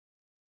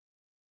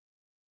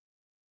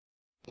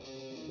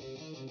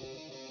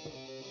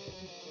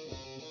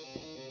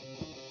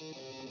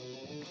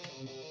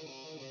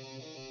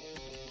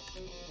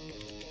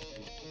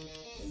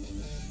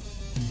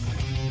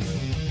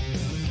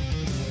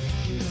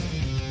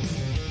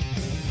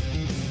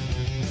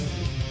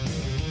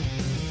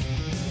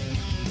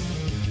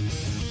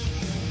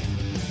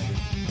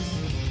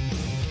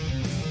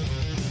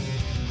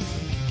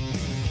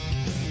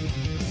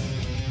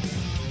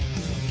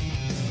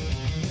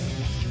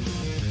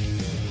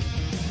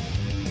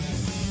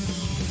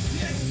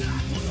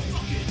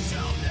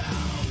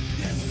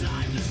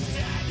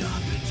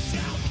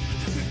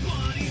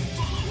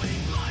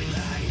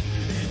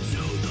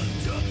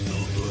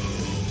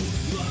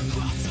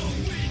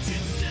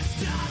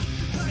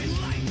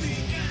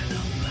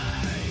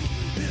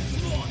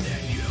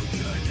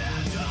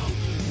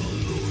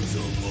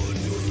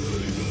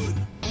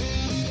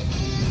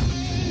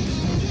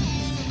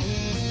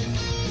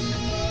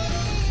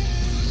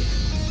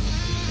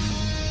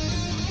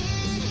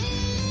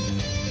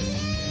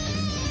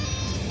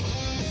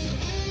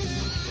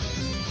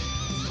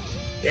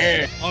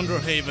Yeah.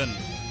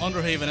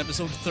 Underhaven,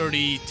 episode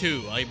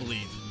 32, I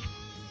believe.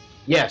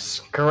 Yes,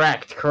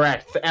 correct.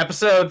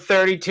 Episode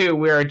 32,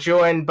 we are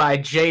joined by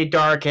Jae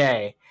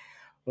Darké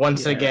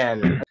once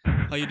again.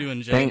 How you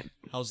doing, Jay?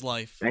 How's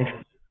life? Thanks.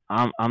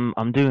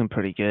 I'm doing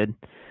pretty good.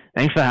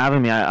 Thanks for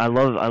having me. I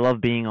love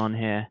being on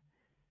here.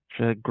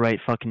 It's a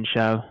great fucking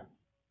show.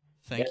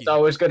 Thank you. It's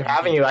always good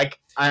having you.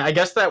 I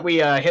guess that we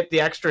hit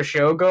the extra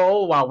show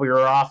goal while we were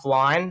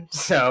offline,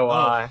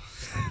 so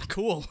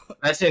cool.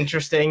 That's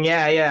interesting.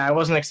 Yeah. I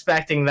wasn't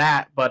expecting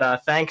that,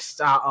 but thanks.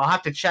 I'll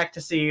have to check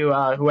to see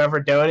whoever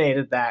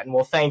donated that, and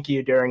we'll thank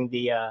you during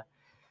the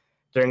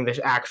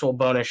actual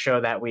bonus show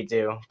that we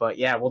do. But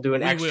yeah, we'll do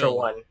an extra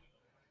one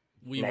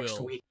next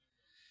week.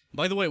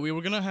 By the way, we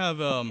were gonna have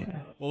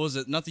what was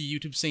it? Not the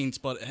YouTube Saints,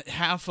 but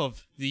half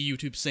of the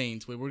YouTube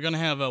Saints. We were gonna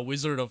have a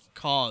Wizard of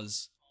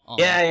Cause on.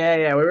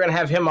 Yeah. We were gonna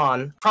have him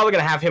on. Probably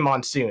gonna have him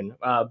on soon.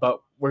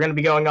 But we're gonna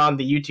be going on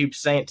the YouTube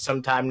Saints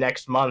sometime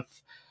next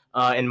month,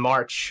 in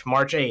March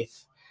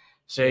 8th.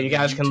 So you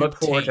guys can look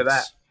forward to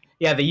that.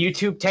 Yeah, the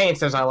YouTube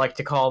Taints, as I like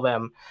to call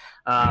them.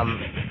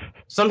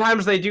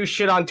 Sometimes they do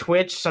shit on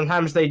Twitch.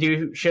 Sometimes they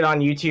do shit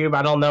on YouTube.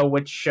 I don't know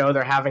which show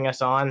they're having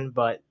us on,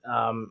 but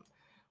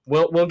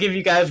we'll give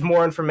you guys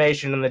more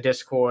information in the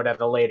Discord at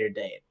a later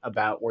date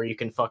about where you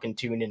can fucking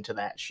tune into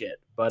that shit.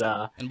 But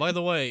and by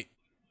the way,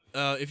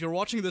 if you're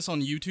watching this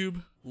on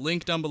YouTube,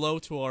 link down below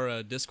to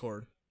our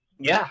Discord.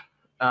 Yeah,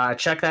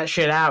 check that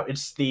shit out.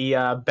 It's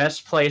the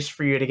best place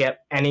for you to get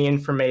any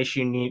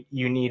information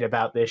you need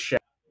about this show.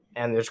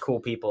 And there's cool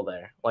people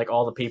there, like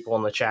all the people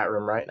in the chat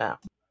room right now.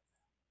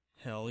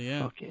 Hell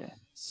yeah. Okay.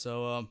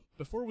 So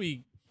before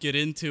we get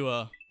into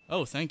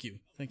oh, thank you.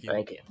 Thank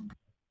you.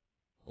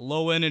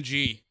 Low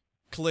energy,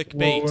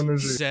 clickbait,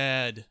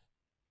 sad.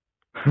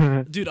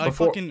 Dude,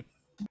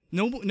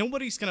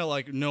 nobody's gonna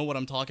like know what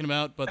I'm talking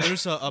about, but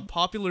there's a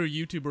popular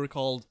YouTuber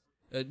called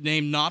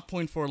named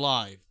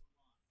Not.4Live,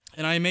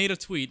 and I made a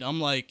tweet. I'm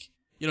like,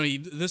 you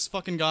know, this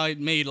fucking guy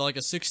made like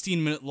a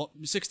 16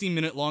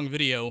 minute long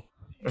video,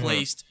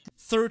 placed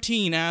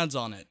 13 ads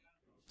on it,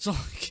 so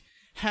like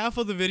half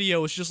of the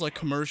video is just like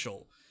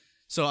commercial.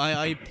 So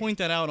I point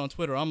that out on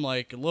Twitter. I'm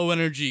like, low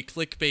energy,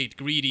 clickbait,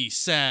 greedy,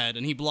 sad,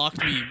 and he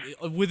blocked me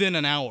within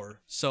an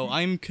hour. So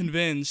I'm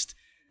convinced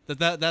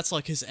that's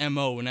like his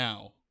MO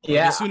now. Like,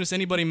 yeah. As soon as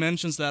anybody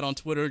mentions that on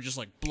Twitter, just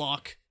like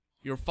block,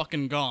 you're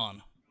fucking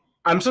gone.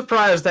 I'm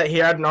surprised that he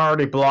hadn't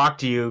already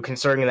blocked you,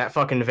 concerning that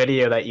fucking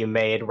video that you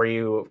made where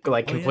you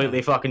like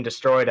completely fucking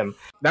destroyed him.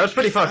 That was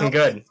pretty fucking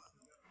good.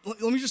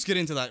 Let me just get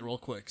into that real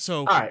quick.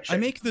 So, right, sure. I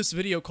make this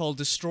video called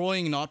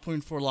Destroying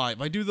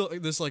Not.4Live. I do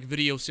this, like,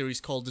 video series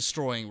called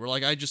Destroying, where,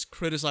 like, I just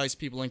criticize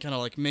people and kind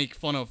of, like, make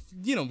fun of,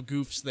 you know,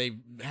 goofs they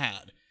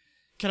had.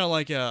 Kind of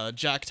like,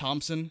 Jack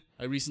Thompson,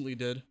 I recently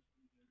did.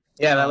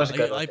 Yeah, that was a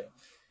good one.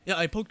 Yeah,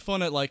 I poked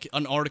fun at, like,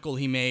 an article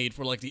he made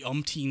for, like, the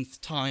umpteenth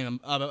time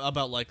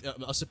about like,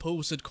 a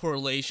supposed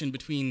correlation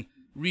between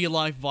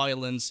real-life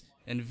violence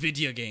and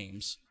video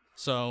games.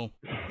 So...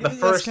 The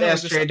first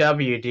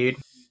SJW, dude.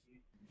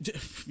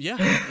 Yeah,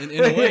 in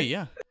a way,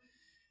 yeah.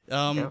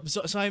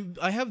 So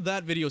I have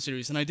that video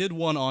series, and I did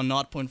one on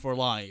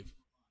Not.4Live,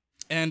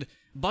 and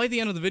by the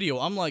end of the video,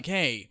 I'm like,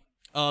 hey,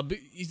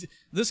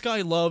 this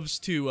guy loves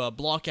to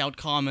block out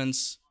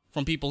comments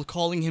from people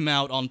calling him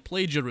out on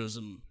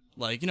plagiarism,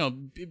 like, you know,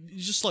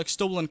 just like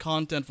stolen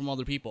content from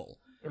other people.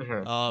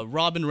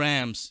 Robin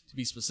Rams, to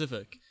be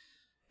specific.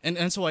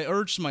 And so I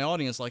urged my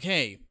audience, like,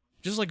 hey,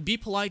 just like be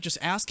polite, just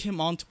ask him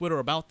on Twitter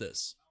about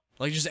this.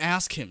 Like, just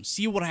ask him,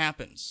 see what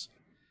happens.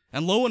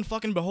 And lo and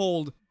fucking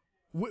behold,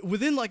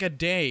 within like a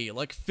day,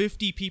 like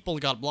 50 people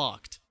got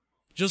blocked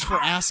just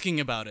for asking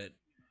about it.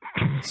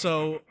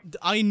 So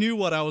I knew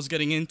what I was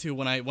getting into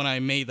when I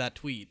made that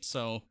tweet.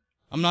 So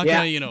I'm not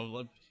gonna, you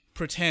know,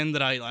 pretend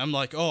that I'm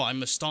like, oh,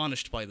 I'm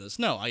astonished by this.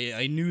 No,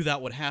 I knew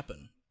that would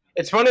happen.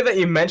 It's funny that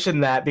you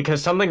mentioned that,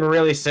 because something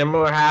really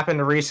similar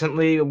happened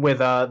recently with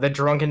the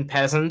Drunken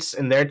Peasants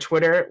in their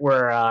Twitter,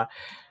 where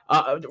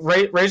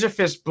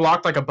Razorfist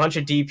blocked like a bunch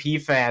of DP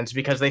fans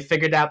because they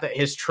figured out that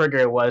his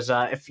trigger was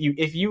if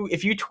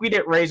you tweet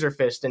at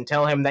Razorfist and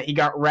tell him that he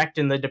got wrecked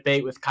in the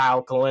debate with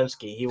Kyle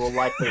Kalinske, he will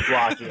likely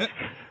block you.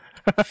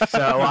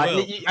 So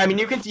I mean,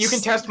 you can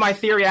test my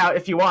theory out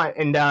if you want,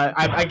 and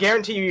I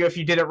guarantee you, if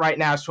you did it right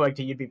now,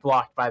 SWEGTA, you'd be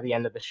blocked by the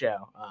end of the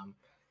show.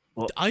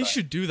 I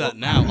should do that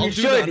now. I'll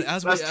do that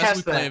as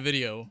we play a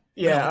video.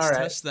 Yeah, let's all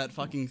right. Test that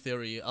fucking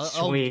theory.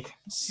 Sweet.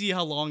 I'll see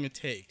how long it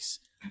takes.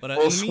 But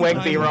we'll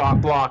swing be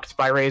blocked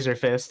by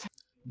Razorfist.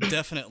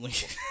 Definitely.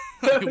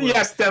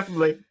 Yes,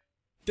 definitely.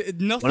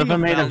 Nothing of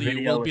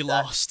value will be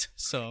lost.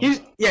 So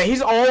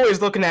he's always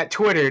looking at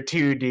Twitter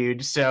too,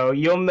 dude. So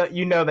you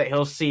know that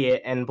he'll see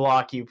it and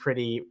block you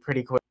pretty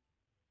quick.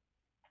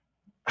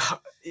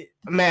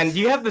 Man, do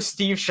you have the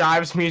Steve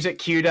Shives music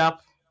queued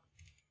up?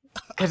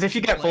 Because if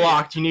you get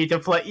blocked, you need to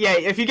play. Yeah,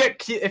 if you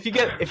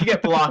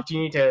get blocked, you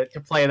need to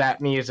play that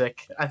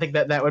music. I think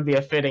that would be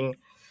a fitting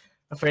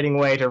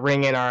way to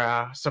ring in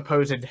our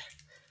supposed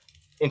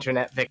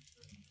internet victim.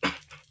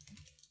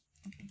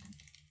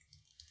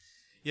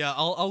 Yeah,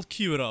 I'll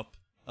queue it up.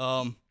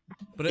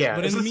 But Yeah,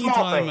 but it's in the the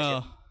small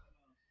meantime, things.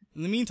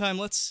 in the meantime,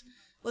 let's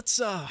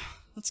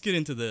get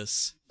into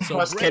this. So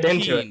Let's Brett get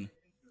into it. Keane.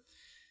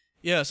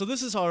 Yeah, so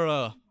this is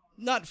our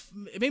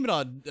maybe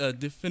not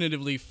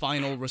definitively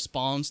final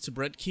response to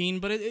Brett Keane,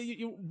 but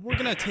we're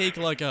gonna take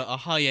like a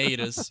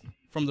hiatus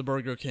from the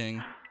Burger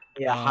King.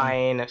 Yeah,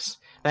 hyenas.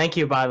 Thank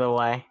you, by the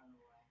way.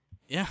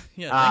 Yeah,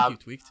 thank you,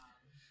 Tweaked.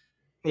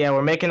 Yeah,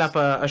 we're making up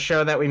a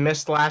show that we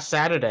missed last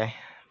Saturday,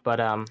 but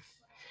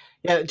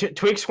yeah,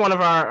 Tweak's one of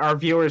our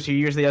viewers who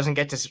usually doesn't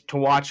get to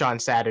watch on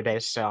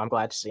Saturdays, so I'm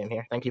glad to see him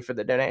here. Thank you for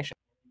the donation.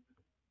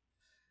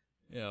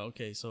 Yeah,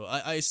 okay, so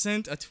I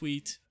sent a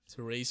tweet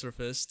to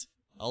Razorfist.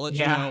 I'll let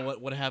you know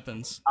what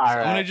happens. All so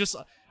right.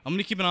 I'm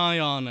gonna keep an eye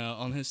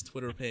on his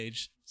Twitter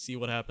page, see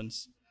what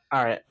happens.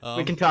 All right,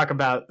 we can talk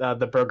about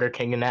the Burger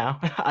King now,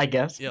 I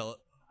guess. Yeah,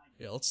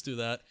 let's do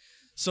that.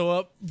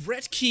 So,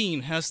 Brett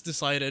Keane has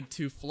decided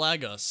to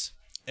flag us,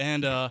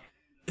 and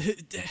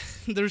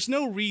there's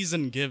no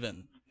reason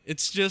given.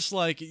 It's just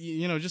like,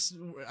 just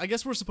I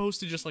guess we're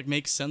supposed to just like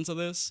make sense of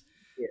this.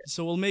 Yeah.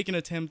 So we'll make an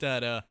attempt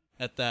at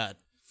that.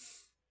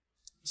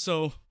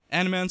 So,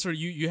 Animancer,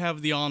 you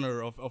have the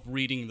honor of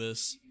reading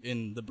this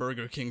in the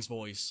Burger King's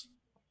voice.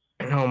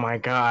 Oh my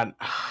god.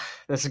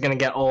 This is gonna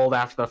get old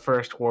after the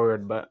first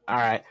word, but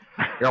alright.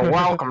 You're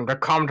welcome to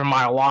come to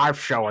my live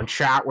show and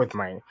chat with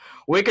me.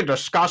 We can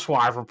discuss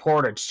why I've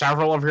reported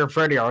several of your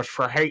videos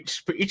for hate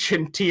speech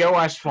and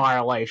TOS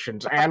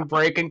violations and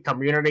breaking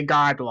community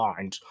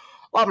guidelines.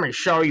 Let me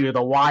show you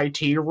the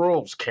YT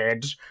rules,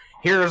 kids.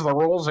 Here's the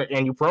rules,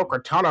 and you broke a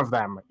ton of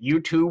them.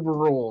 YouTube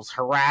rules.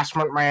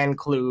 Harassment may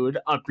include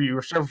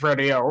abusive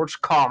videos,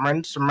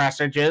 comments,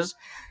 messages.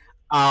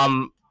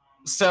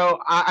 So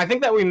I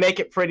think that we make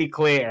it pretty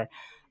clear,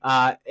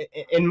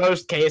 in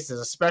most cases,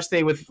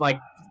 especially with like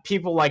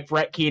people like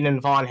Brett Keane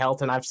and Von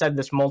Helton. I've said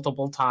this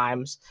multiple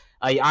times.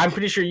 I'm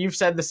pretty sure you've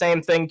said the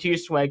same thing too,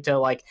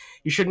 Swegta. Like,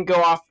 you shouldn't go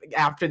off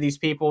after these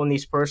people in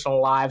these personal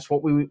lives.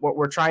 What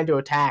we're trying to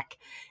attack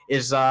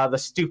is the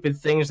stupid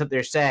things that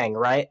they're saying,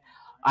 right?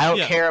 I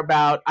don't care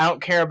about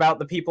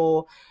the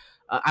people.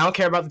 I don't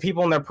care about the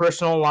people in their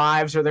personal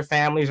lives or their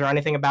families or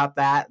anything about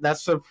that.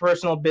 That's their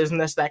personal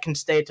business. That can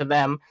stay to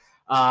them.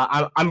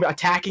 I'm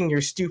attacking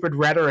your stupid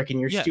rhetoric and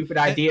your stupid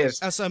ideas.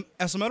 As a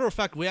matter of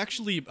fact, we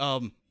actually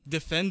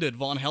defended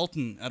Von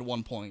Helton at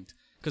one point,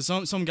 because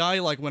some guy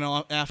like went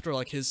on after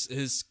like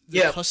his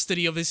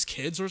custody of his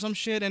kids or some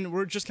shit, and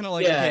we're just kind of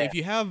like, okay, if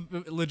you have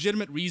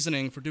legitimate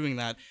reasoning for doing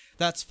that,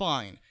 that's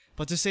fine.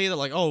 But to say that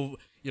like, oh,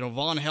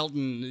 Von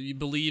Helton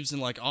believes in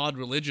like odd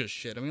religious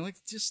shit, I mean, like,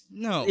 just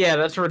no. Yeah,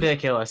 that's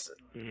ridiculous.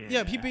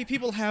 Yeah,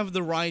 people have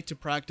the right to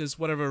practice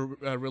whatever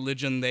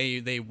religion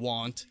they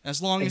want,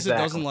 as long as it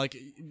doesn't like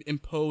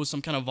impose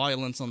some kind of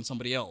violence on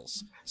somebody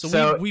else.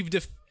 So we've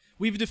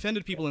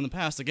defended people in the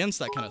past against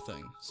that kind of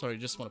thing. Sorry,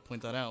 just want to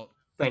point that out.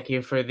 Thank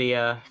you for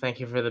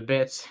the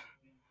bits.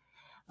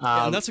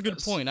 Yeah, and that's a good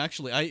point,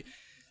 actually.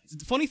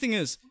 The funny thing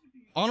is,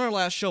 on our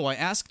last show, I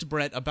asked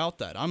Brett about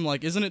that. I'm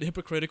like, isn't it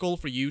hypocritical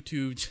for you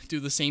to do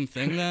the same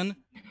thing then?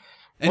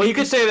 And well, you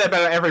could say that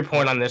about every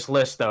point on this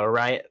list, though,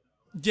 right?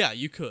 Yeah,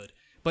 you could.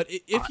 But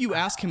if you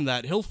ask him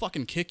that, he'll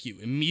fucking kick you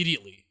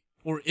immediately.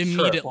 Or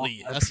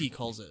immediately, as he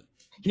calls it.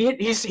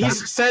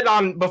 He's said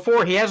on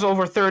before, he has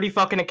over 30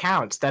 fucking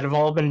accounts that have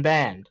all been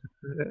banned.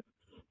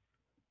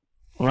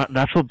 Well,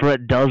 that's what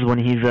Brett does when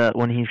he's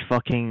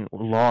fucking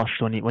lost,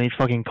 when he's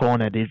fucking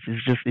cornered. It's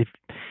just, if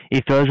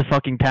he throws a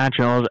fucking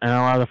tantrum and he'll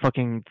either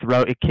fucking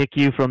kick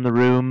you from the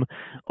room,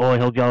 or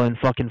he'll go and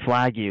fucking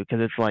flag you,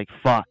 because it's like,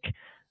 fuck,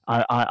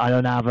 I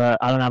don't have a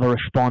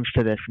response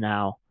to this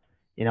now.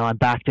 I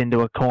backed into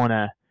a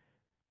corner.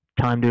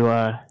 Time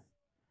to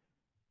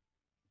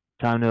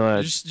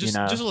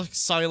just like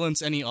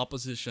silence any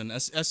opposition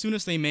as soon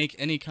as they make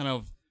any kind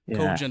of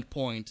cogent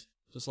point.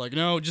 Just like,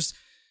 no, just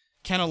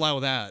can't allow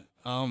that.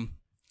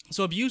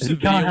 So abusive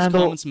videos,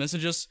 comments,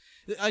 messages.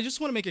 I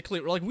just want to make it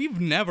clear, like, we've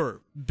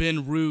never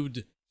been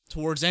rude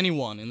towards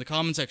anyone in the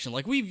comment section.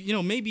 Like, we've,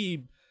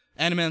 maybe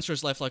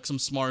Animancer's left like some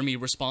smarmy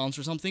response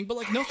or something, but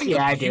like nothing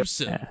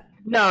abusive. I do.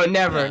 No,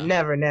 never.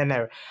 Nothing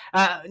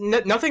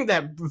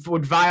that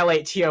would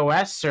violate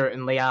TOS,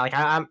 certainly. Like,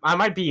 I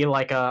might be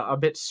like a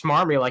bit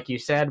smarmy, like you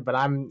said, but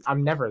I'm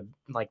never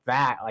like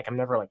that. Like, I'm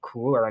never like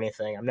cool or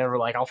anything. I'm never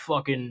like, I'll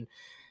fucking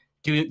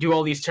do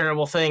all these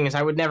terrible things.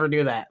 I would never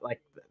do that.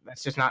 Like,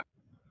 that's just not.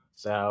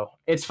 So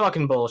it's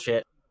fucking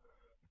bullshit.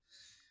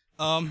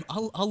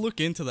 I'll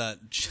look into that.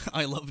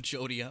 I love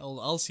Jody.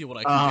 I'll see what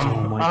I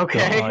can do.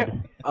 Okay.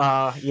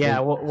 Yeah,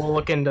 we'll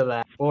look into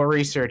that. We'll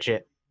research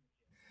it.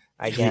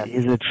 I guess.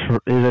 He's a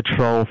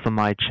troll for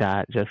my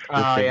chat. Just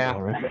yeah.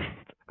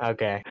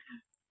 Okay.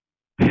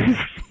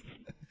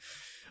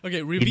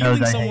 Okay,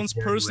 revealing someone's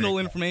personal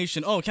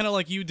information. Oh, kind of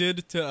like you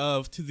did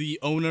to the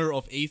owner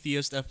of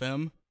Atheist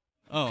FM.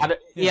 Oh,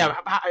 yeah.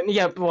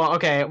 Well,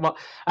 okay. Well,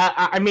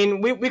 I mean,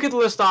 we could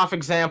list off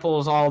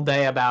examples all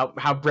day about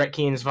how Brett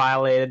Keane's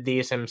violated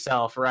these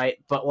himself, right?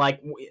 But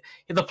like,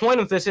 the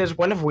point of this is,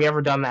 when have we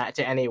ever done that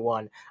to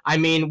anyone? I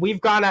mean, we've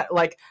gone at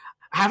like,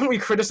 haven't we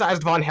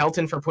criticized Von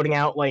Helton for putting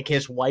out like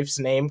his wife's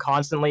name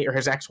constantly or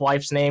his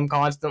ex-wife's name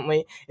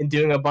constantly and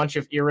doing a bunch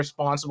of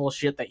irresponsible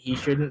shit that he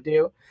shouldn't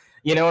do?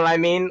 You know what I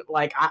mean?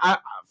 Like,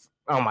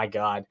 oh my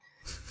god.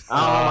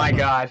 Oh my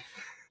god.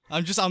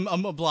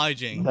 I'm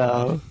obliging.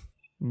 No.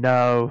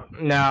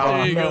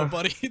 There you go,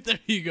 buddy. There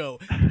you go.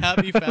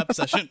 Happy FAP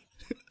session.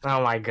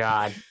 Oh my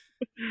god.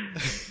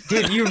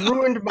 Dude, you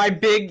ruined my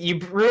big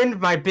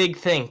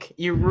think.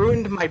 You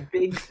ruined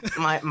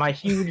my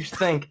huge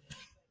think.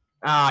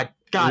 God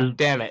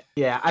damn it.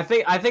 Yeah, I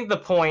think the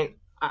point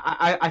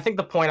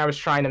I was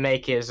trying to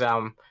make is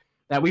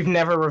that we've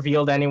never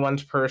revealed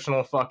anyone's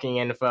personal fucking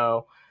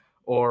info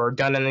or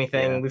done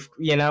anything.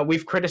 Yeah.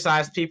 We've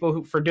criticized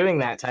people for doing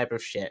that type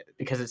of shit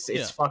because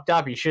it's fucked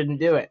up. You shouldn't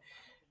do it.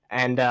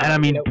 And I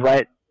mean,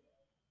 Brett.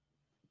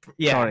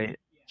 Yeah. Sorry.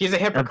 He's a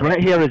hypocrite.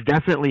 Brett here is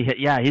definitely,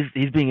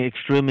 he's being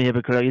extremely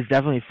hypocritical. He's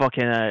definitely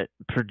fucking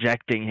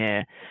projecting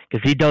here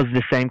because he does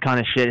the same kind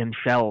of shit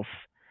himself.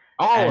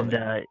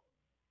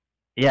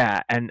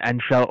 Yeah,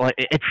 and so like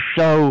it's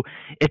so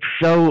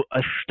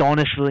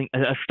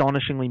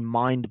astonishingly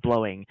mind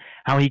blowing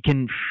how he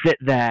can sit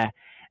there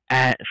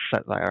and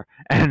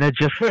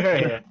just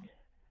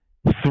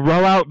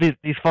throw out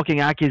these fucking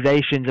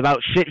accusations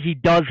about shit he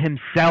does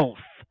himself.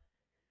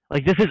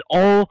 Like, this is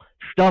all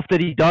stuff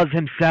that he does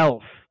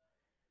himself.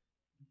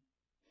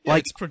 Yeah,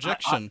 like, it's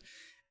projection.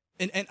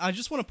 And I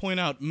just want to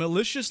point out,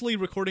 maliciously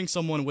recording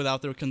someone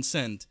without their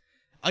consent.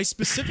 I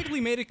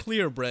specifically made it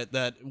clear, Brett,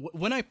 that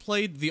when I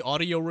played the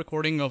audio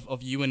recording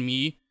of you and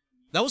me,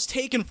 that was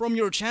taken from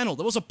your channel.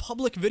 That was a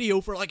public video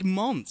for, like,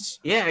 months.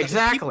 Yeah,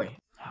 exactly.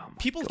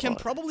 People can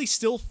probably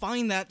still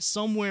find that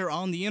somewhere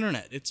on the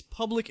internet. It's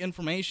public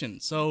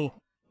information. So,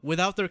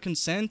 without their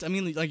consent, I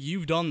mean, like,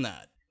 you've done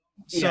that.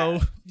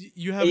 So,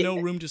 you have no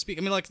room to speak.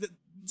 I mean, like, the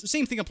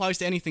same thing applies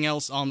to anything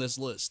else on this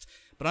list.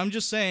 But I'm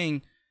just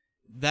saying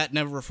that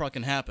never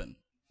fucking happened.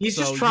 He's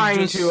just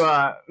trying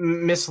to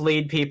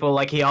mislead people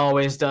like he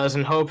always does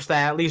in hopes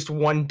that at least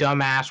one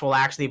dumbass will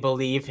actually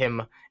believe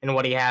him and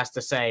what he has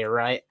to say,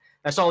 right?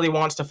 That's all he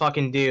wants to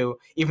fucking do,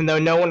 even though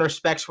no one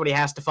respects what he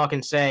has to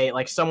fucking say.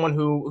 Like, someone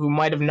who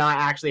might have not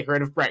actually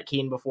heard of Brett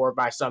Keane before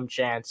by some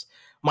chance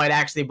might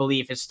actually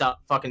believe his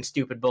fucking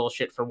stupid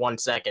bullshit for 1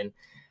 second.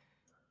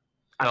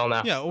 I don't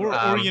know. Yeah,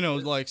 or you know,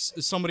 like,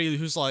 somebody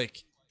who's,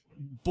 like,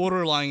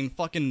 borderline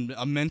fucking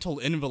a mental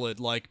invalid,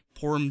 like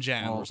Porm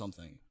Jam or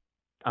something.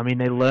 I mean,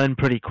 they learn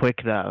pretty quick,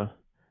 though.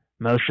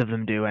 Most of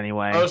them do,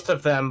 anyway. Most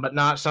of them, but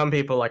not some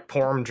people like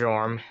Porm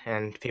Jorm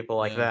and people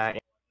like that.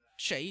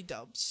 Jae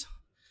Dubs.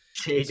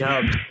 Jae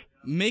Dubs.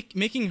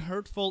 Making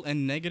hurtful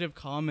and negative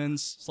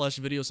comments /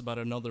 videos about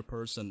another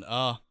person.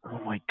 Oh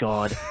my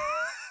god.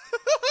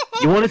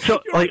 You want to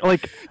talk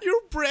like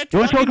you're Brett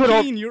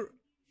Keane. You're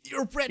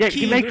Brett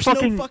Keane. There's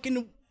no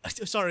fucking.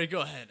 Sorry,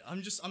 go ahead.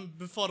 I'm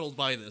befuddled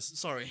by this.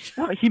 Sorry.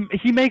 No,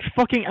 he makes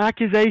fucking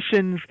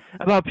accusations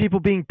about people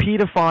being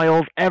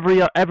pedophiles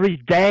every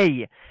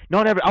day.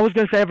 Not every. I was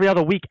gonna say every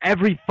other week.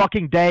 Every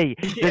fucking day,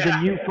 there's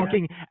a new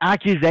fucking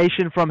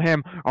accusation from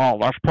him. Oh,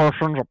 this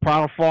person's a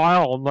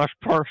pedophile, and this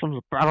person's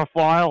a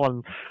pedophile,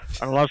 and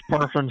this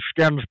person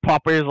skins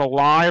puppies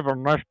alive,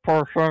 and this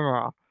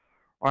person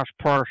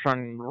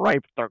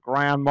raped their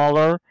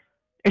grandmother.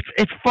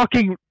 It's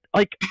fucking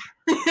like.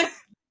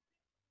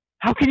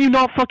 How can you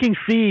not fucking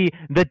see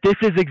that this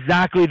is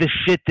exactly the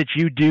shit that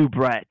you do,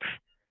 Brett?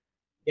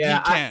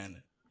 Yeah,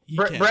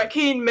 Brett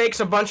Keane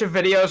makes a bunch of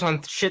videos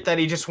on shit that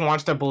he just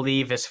wants to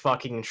believe is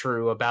fucking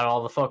true about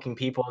all the fucking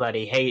people that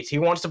he hates. He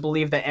wants to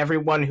believe that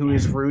everyone who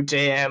is rude to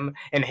him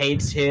and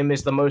hates him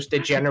is the most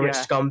degenerate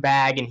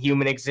scumbag in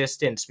human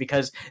existence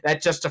because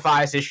that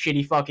justifies his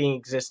shitty fucking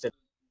existence.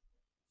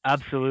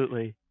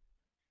 Absolutely.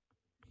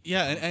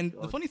 Yeah, and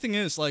the funny thing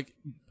is, like,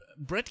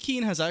 Brett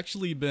Keane has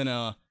actually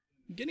been,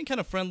 getting kind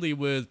of friendly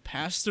with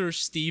Pastor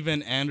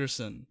Steven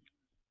Anderson.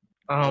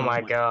 Oh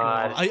my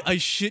god. I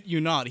shit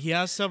you not. He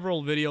has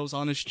several videos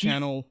on his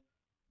channel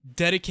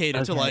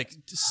dedicated to, like,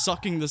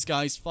 sucking this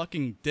guy's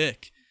fucking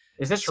dick.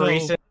 Is this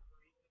recent?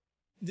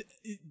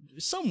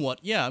 Somewhat,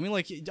 yeah. I mean,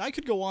 like, I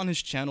could go on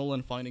his channel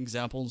and find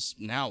examples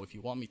now if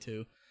you want me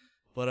to.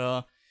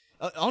 But,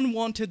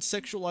 unwanted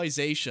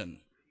sexualization.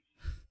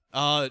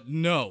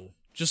 No.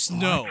 Just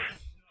no.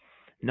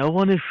 No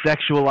one is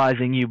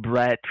sexualizing you,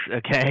 Brett,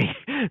 okay?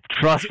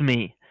 Trust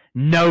me.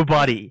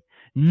 Nobody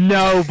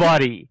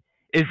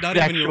is not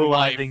even your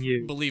wife, sexualizing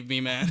you. Believe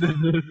me,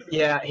 man.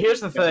 Yeah,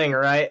 here's the thing,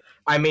 right?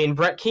 I mean,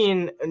 Brett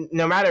Keane,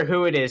 no matter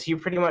who it is, he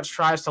pretty much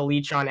tries to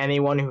leech on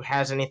anyone who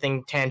has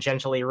anything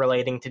tangentially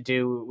relating to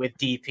do with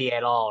DP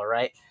at all,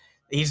 right?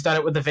 He's done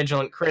it with the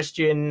Vigilant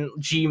Christian,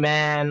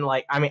 G-Man,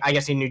 like, I mean, I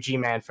guess he knew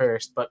G-Man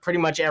first, but pretty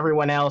much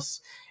everyone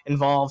else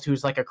involved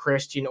who's like a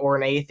Christian or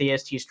an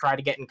atheist he's tried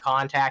to get in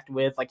contact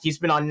with. Like, he's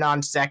been on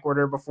Non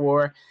Sequitur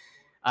before,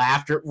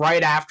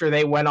 right after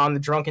they went on the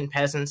Drunken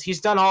Peasants. He's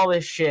done all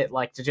this shit,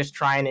 like, to just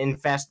try and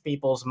infest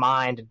people's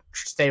mind and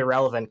stay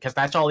relevant, because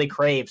that's all he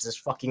craves is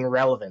fucking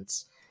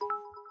relevance.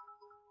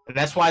 And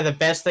that's why the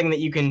best thing that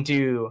you can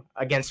do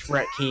against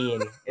Brett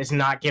Keane is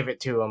not give it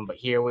to him, but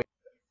here we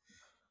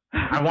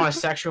I want to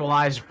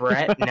sexualize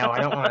Brett. No, I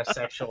don't want to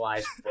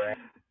sexualize Brett.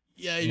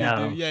 Yeah, you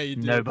do. Yeah, you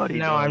do. Nobody.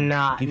 No, I'm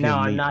not. No,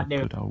 I'm not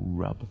doing.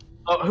 Rub.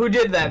 Oh, who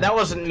did that? That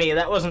wasn't me.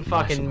 That wasn't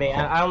fucking me.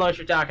 I don't know what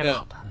you're talking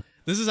about.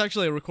 This is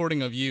actually a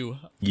recording of you.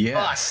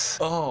 Yes.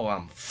 Oh,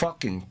 I'm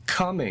fucking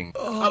coming.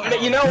 Oh,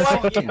 you know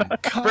what?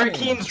 coming. Brett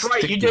Keane's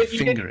right. You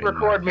didn't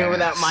record me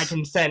without my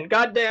consent.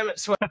 God damn it,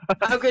 Swag.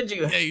 How could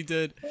you? Yeah, you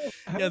did.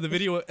 Yeah, the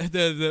video,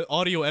 the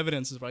audio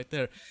evidence is right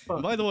there.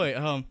 And by the way,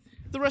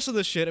 the rest of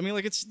this shit, I mean,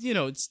 like, it's, you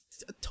know, it's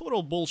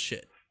total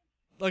bullshit.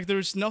 Like,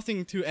 there's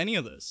nothing to any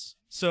of this.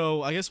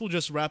 So, I guess we'll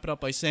just wrap it up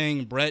by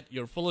saying, Brett,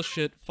 you're full of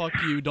shit. Fuck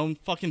you. Don't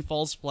fucking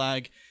false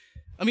flag.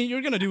 I mean,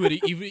 you're gonna do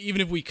it even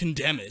if we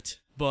condemn it.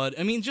 But,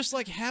 I mean, just,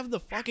 like, have the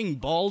fucking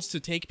balls to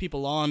take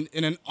people on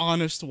in an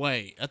honest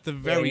way, at the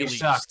very least.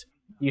 Suck.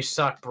 You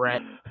suck,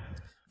 Brett.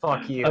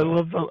 Fuck you.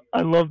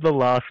 I love the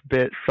last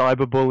bit: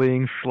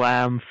 cyberbullying,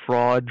 slam,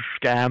 fraud,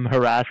 scam,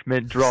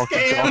 harassment, drop.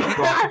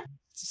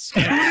 Scam!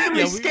 Who did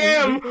we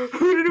scam?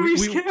 Who did we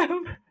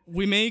scam?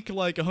 We make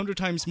like 100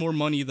 times more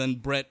money than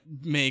Brett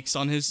makes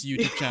on his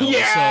YouTube channel.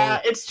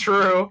 Yeah, so it's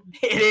true.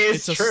 It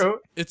is true.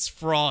 It's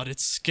fraud.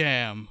 It's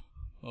scam.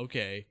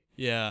 Okay.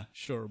 Yeah,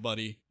 sure,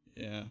 buddy.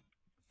 Yeah.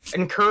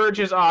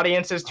 Encourages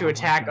audiences to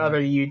attack other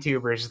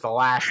YouTubers is the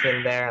last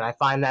thing there, and I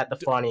find that the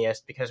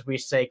funniest because we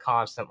say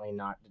constantly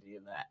not to do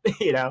that.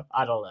 You know?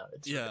 I don't know.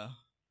 It's yeah.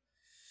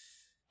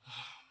 Oh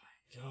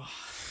my god.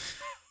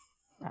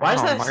 Why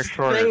is that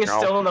thing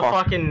still in the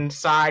fucking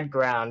side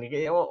ground?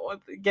 Get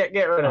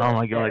rid of it. Oh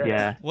my god,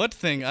 yeah. What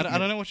thing? I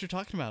don't know what you're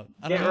talking about.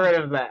 Get rid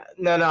of that.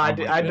 No, I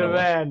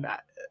demand.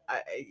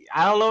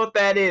 I don't know what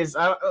that is.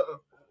 I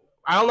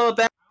don't know what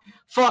that.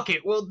 Fuck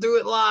it, we'll do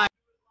it live.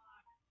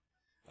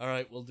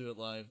 Alright, we'll do it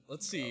live.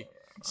 Let's see.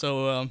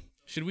 So,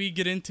 should we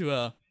get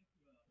into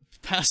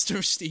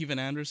Pastor Steven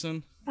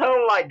Anderson?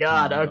 Oh my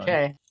god,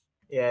 okay.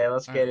 Yeah,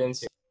 let's get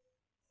into it.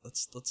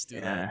 Let's do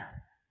that.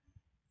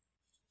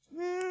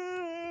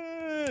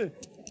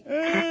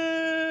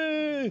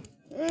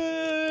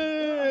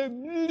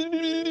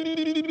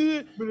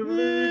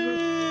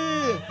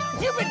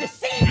 You've been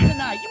deceived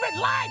tonight. You've been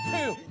lied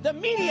to. The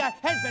media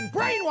has been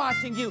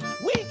brainwashing you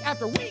week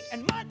after week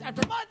and month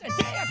after month and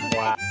day after day.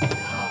 Wow.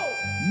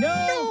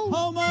 No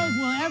homos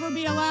will ever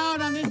be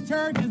allowed on this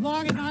church as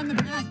long as I'm the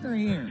pastor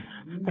here.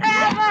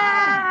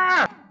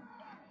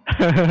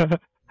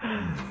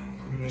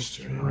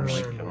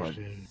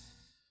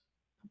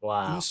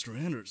 Wow. Mr.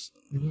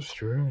 Anderson.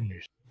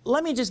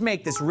 Let me just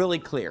make this really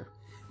clear.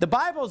 The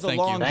Bible is a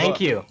long book.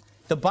 Thank you.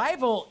 The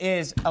Bible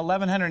is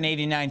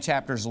 1,189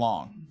 chapters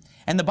long.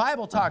 And the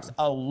Bible talks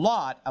a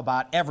lot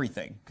about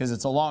everything because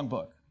it's a long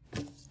book.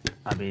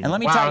 I mean, and let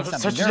me tell you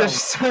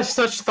something.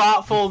 Such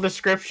thoughtful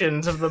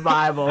descriptions of the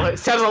Bible. It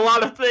says a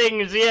lot of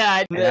things,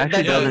 yeah. It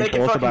actually doesn't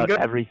talk about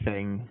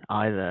everything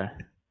either.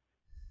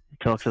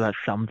 It talks about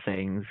some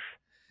things.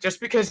 Just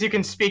because you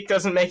can speak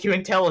doesn't make you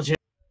intelligent.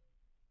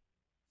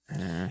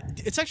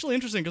 It's actually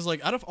interesting because,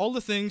 like, out of all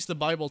the things the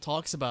Bible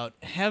talks about,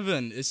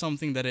 heaven is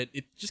something that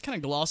it just kind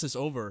of glosses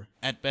over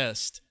at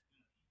best.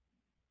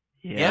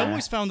 Yeah. I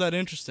always found that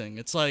interesting.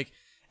 It's like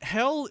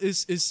hell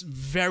is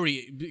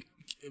very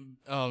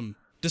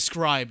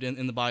described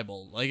in the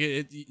Bible. Like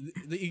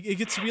it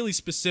gets really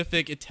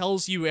specific. It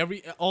tells you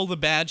all the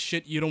bad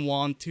shit you don't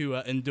want to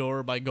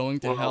endure by going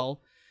to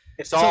hell.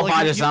 It's all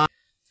by design.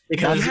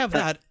 Because you have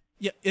that.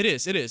 Yeah, it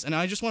is, and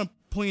I just want to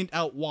point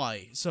out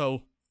why.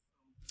 So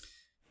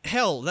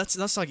hell,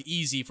 that's like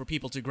easy for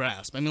people to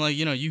grasp. I mean, like,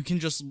 you know, you can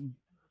just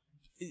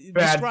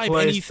describe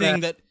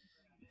anything that.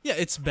 Yeah,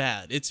 it's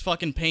bad. It's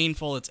fucking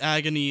painful. It's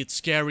agony. It's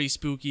scary,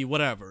 spooky,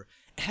 whatever.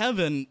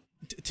 Heaven,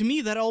 to me,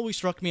 that always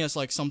struck me as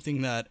like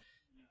something that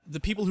the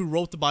people who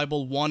wrote the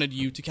Bible wanted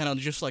you to kind of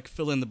just like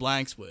fill in the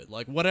blanks with.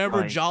 Like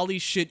whatever jolly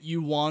shit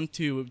you want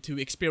to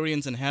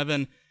experience in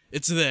heaven,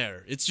 it's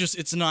there. It's just,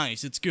 it's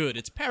nice. It's good.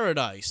 It's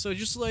paradise. So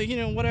just like, you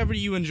know, whatever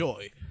you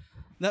enjoy.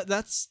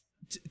 That's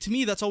to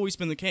me, that's always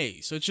been the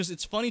case. So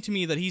it's funny to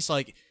me that he's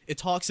like, it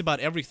talks about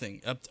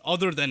everything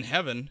other than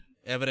heaven,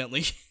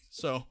 evidently.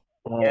 So.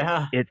 Well,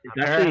 yeah, it's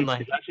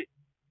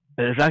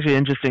actually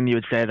interesting you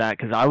would say that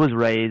because I was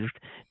raised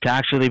to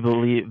actually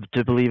believe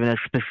in a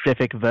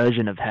specific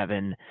version of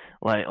heaven.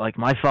 Like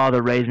my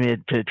father raised me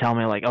to tell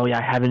me like, oh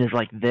yeah, heaven is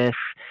like this,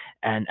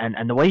 and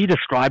the way he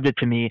described it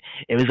to me,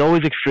 it was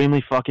always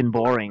extremely fucking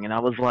boring, and I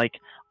was like,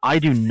 I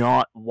do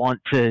not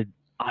want to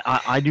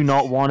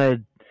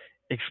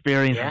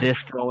experience this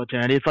for all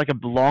eternity. It's like a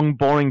long,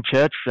 boring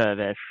church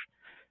service.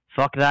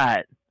 Fuck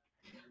that.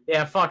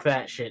 Yeah, fuck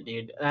that shit,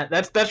 dude.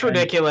 That's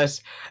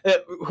ridiculous.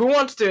 Who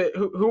wants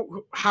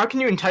to? How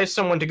can you entice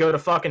someone to go to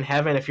fucking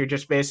heaven if you're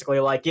just basically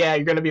like, yeah,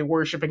 you're gonna be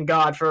worshiping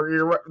God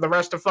for the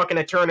rest of fucking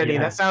eternity? Yeah.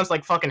 That sounds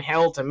like fucking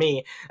hell to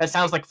me. That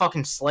sounds like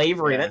fucking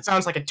slavery. Yeah. That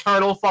sounds like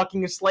eternal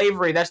fucking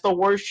slavery. That's the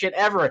worst shit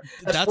ever.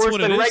 That's worse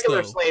than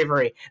regular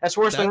slavery. That's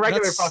worse than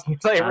regular fucking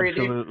slavery,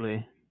 absolutely.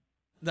 Dude.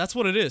 That's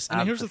what it is.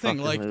 And here's the thing,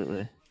 like,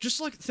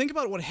 just like think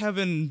about what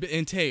heaven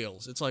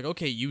entails. It's like,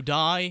 okay, you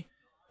die.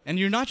 And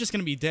you're not just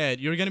gonna be dead.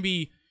 You're gonna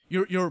be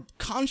your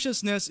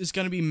consciousness is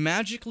going to be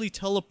magically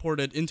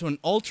teleported into an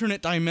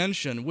alternate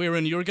dimension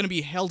wherein you're going to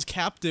be held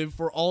captive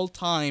for all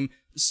time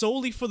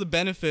solely for the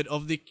benefit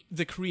of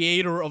the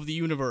creator of the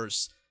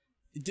universe.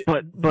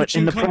 But which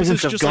in the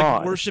presence of just God,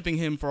 like worshiping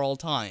him for all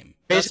time.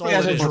 Basically,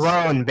 as a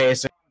drone,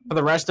 basically, for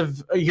the rest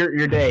of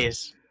your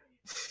days.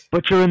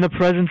 But you're in the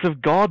presence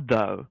of God,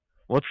 though.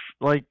 What's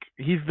like?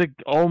 He's the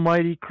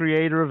almighty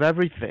creator of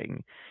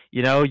everything.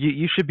 You know,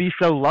 you should be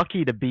so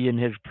lucky to be in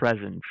his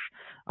presence.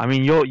 I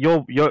mean, you're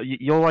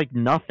like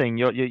nothing.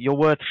 You're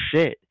worth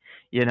shit.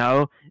 You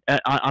know.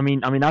 I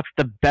mean that's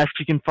the best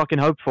you can fucking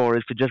hope for,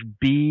 is to just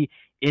be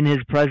in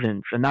his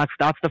presence, and that's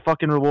the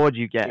fucking reward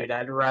you get. Dude,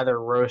 I'd rather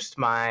roast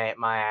my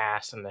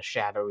ass in the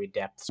shadowy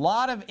depths. A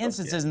lot of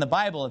instances in the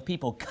Bible of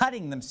people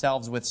cutting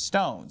themselves with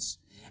stones.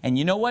 And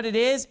you know what it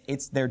is?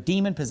 They're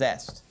demon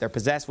possessed. They're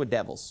possessed with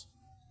devils.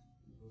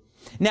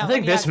 Now, I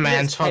think this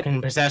man's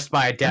fucking possessed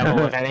by a devil,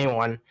 if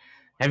anyone.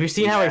 Have you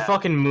seen how he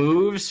fucking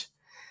moves?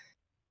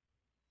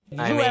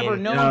 Have you ever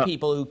known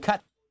people who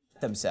cut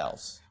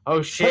themselves?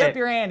 Oh shit. Put up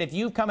your hand if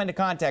you've come into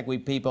contact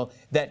with people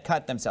that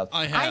cut themselves.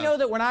 I have. I know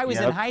that when I was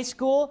in high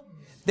school,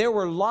 there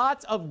were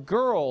lots of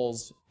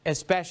girls,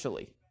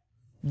 especially,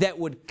 that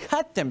would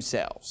cut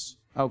themselves.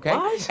 Okay?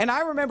 What? And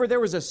I remember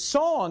there was a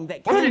song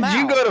that came out. Where did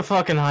you go to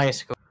fucking high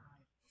school?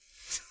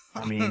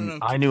 I mean,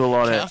 I knew a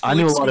lot of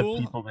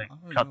people that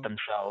cut know.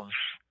 themselves.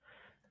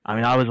 I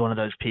mean, I was one of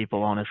those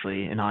people,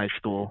 honestly, in high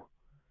school.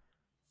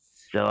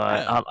 So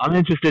I'm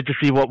interested to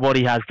see what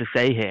he has to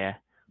say here.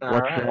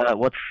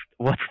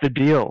 What's the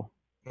deal?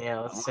 Yeah,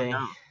 let's see.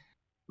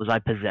 Was I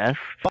possessed?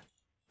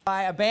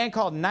 By a band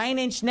called 9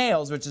 Inch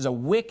Nails, which is a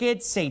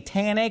wicked,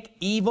 satanic,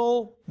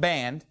 evil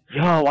band.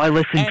 Yo, I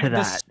listened to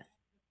that.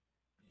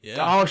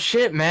 Oh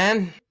shit,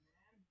 man.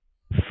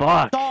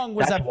 Fuck. The song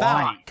was that's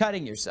about why.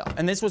 cutting yourself,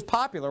 and this was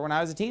popular when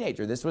I was a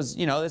teenager. This was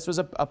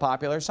a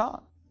popular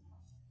song.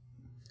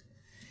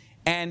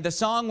 And the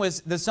song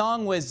was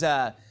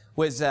an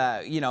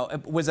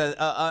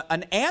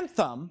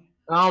anthem.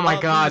 Oh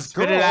my God,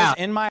 spit it out.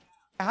 In my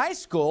high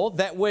school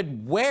that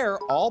would wear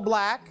all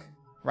black,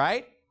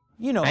 right?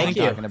 You know what I'm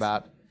talking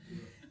about.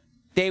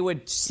 They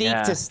would seek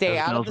to stay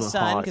out of the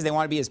sun because they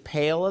want to be as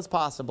pale as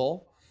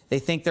possible. They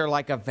think they're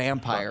like a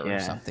vampire or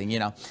something, you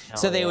know.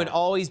 So they would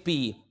always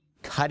be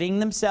cutting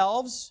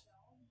themselves.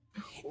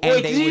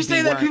 Wait, did you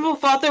say that people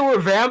thought they were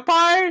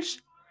vampires?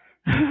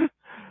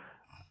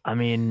 I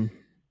mean,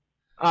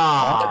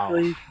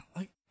 honestly,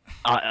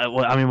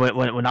 I mean,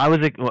 when I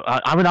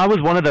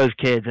was one of those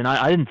kids, and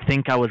I didn't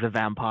think I was a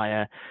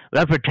vampire,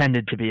 but I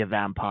pretended to be a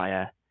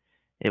vampire.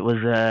 It was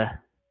I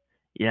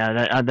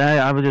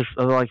was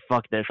like,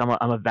 fuck this. I'm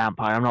a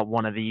vampire. I'm not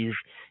one of these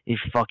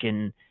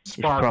fucking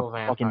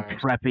fucking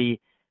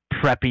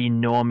preppy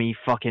normie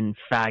fucking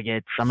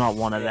faggots. I'm not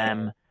one of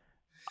them.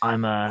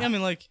 I'm a. Yeah, I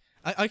mean, like,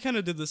 I kind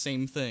of did the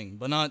same thing,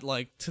 but not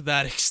like to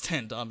that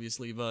extent,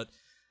 obviously. But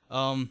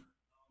I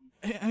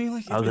mean,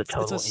 like, I was a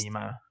total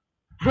emo.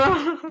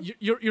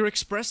 You're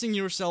expressing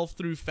yourself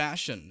through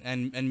fashion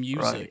and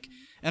music,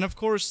 and of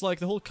course, like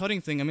the whole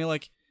cutting thing. I mean,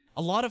 like,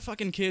 a lot of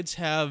fucking kids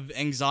have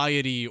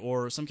anxiety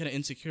or some kind of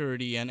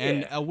insecurity,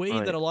 and a way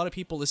that a lot of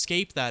people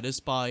escape that is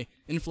by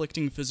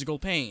inflicting physical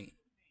pain.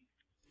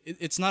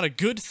 It's not a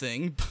good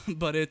thing,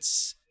 but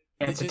it's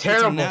a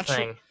terrible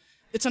thing.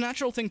 It's a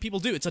natural thing people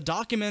do. It's a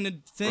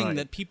documented thing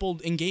that people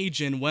engage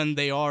in when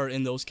they are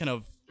in those kind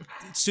of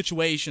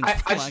situations,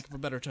 for lack of a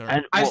better term.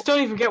 I still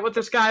don't even get what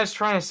this guy is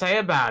trying to say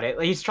about it.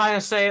 He's trying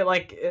to say,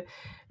 like,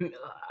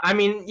 I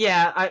mean,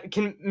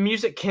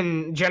 music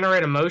can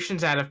generate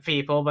emotions out of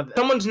people, but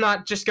someone's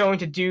not just going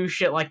to do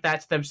shit like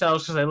that to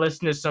themselves because they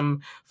listen to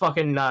some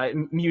fucking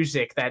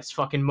music that's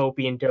fucking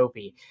mopey and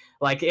dopey.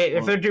 Like,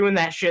 if they're doing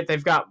that shit,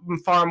 they've got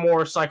far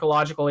more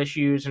psychological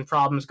issues and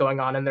problems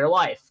going on in their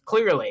life,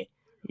 clearly.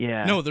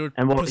 Yeah. No, they're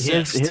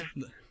possessed. Here's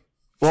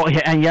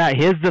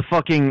the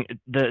fucking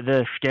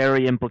the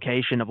scary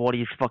implication of what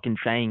he's fucking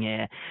saying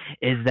here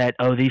is that,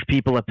 oh, these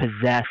people are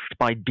possessed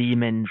by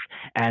demons,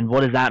 and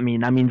what does that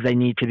mean? That means they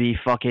need to be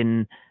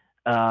fucking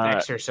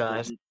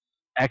exercised,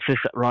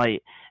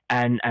 right?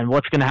 And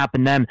what's gonna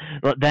happen then?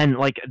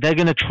 Like, they're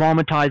gonna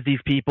traumatize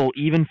these people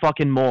even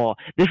fucking more.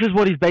 This is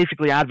what he's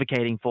basically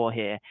advocating for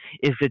here: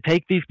 is to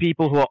take these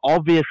people who are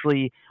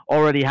obviously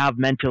already have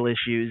mental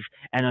issues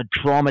and are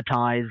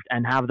traumatized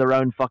and have their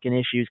own fucking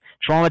issues,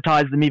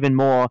 traumatize them even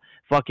more,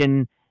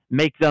 fucking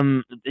make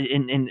them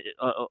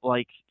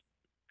like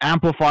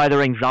amplify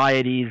their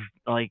anxieties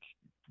like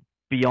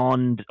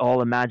beyond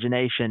all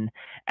imagination,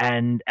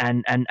 and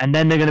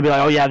then they're gonna be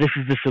like, oh yeah, this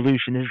is the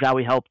solution. This is how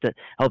we help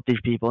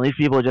these people. And these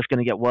people are just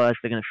gonna get worse.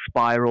 They're gonna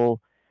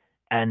spiral,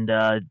 and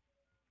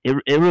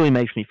it really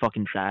makes me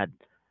fucking sad.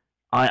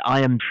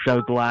 I am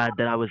so glad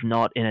that I was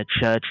not in a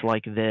church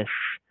like this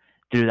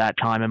through that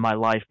time in my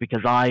life,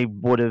 because I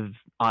would have,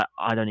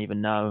 I don't even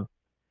know.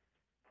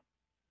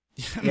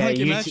 Yeah, like,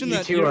 imagine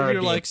that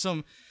you're like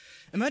some,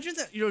 imagine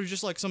that you're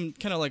just like some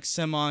kind of like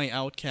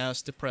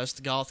semi-outcast,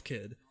 depressed goth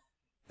kid.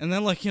 And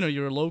then, like, you know,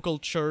 your local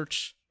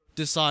church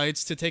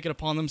decides to take it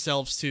upon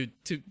themselves to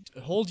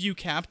hold you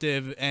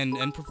captive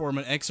and perform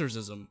an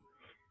exorcism.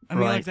 I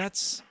mean, like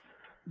that's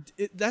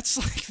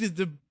like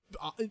the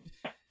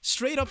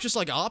straight up just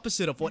like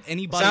opposite of what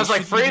anybody sounds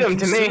like freedom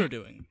to me.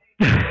 Doing.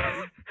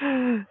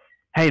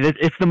 Hey,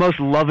 it's the most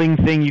loving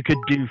thing you could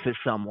do for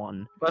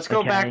someone. Let's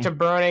go back to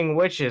burning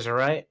witches,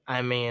 right?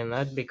 I mean,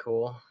 that'd be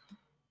cool.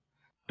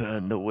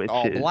 Burn the witches.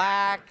 All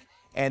black,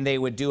 and they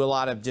would do a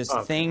lot of just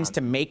things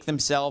to make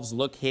themselves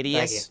look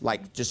hideous,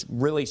 like just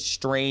really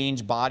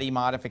strange body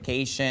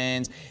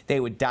modifications. They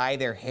would dye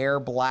their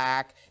hair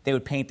black. They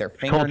would paint their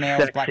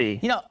fingernails black. You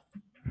know,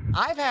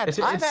 I've had it's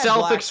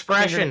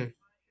self-expression.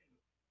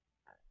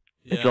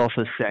 It's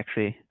also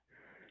sexy.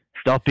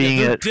 Stop being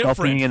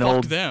an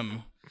old.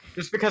 Them.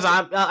 Just because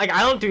I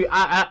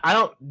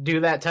don't do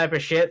that type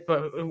of shit,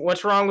 but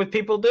what's wrong with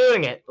people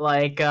doing it?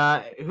 Like,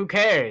 who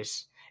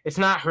cares? It's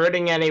not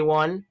hurting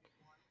anyone.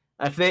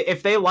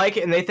 If they like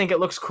it and they think it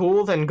looks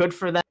cool, then good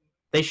for them.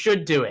 They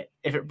should do it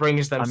if it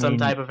brings them some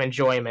type of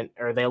enjoyment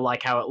or they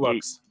like how it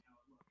looks.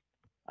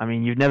 I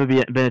mean, you've never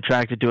been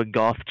attracted to a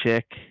goth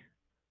chick.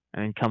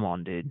 I mean, come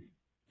on, dude.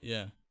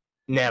 Yeah.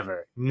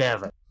 Never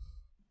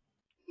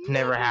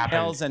happened.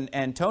 Nails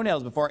and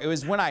toenails before. It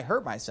was when I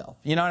hurt myself.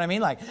 You know what I mean?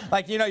 Like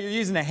you know, you're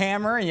using a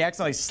hammer and you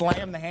accidentally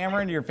slam the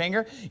hammer into your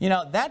finger. You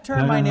know, that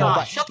turned my nail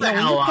black. Shut you the know,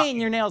 hell when you're up. painting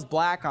your nails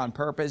black on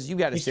purpose, you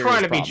got a He's serious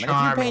trying to be problem. And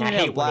if you're painting charming. your I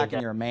nails hate black when he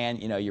and you're a man,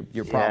 you know,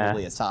 you're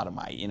probably a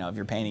sodomite. You know, if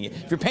you're painting it.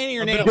 If you're painting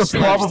your nails,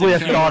 You're probably a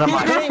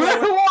sodomite.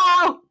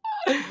 Wow!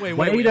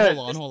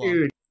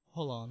 Wait,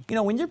 hold on. You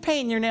know, when you're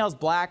painting your nails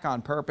black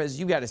on purpose,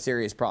 you got a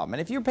serious problem.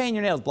 And if you're painting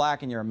your nails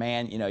black and you're a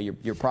man, you know,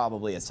 you're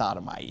probably a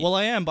sodomite. Well,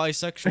 I am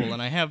bisexual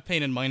and I have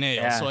painted my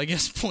nails, so I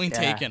guess point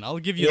taken. I'll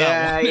give you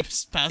Yeah, that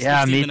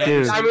one. me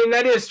too. I mean,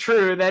 that is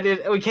true.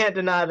 We can't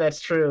deny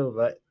that's true,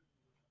 but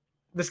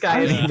this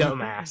guy is a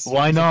dumbass.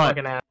 Why He's a not?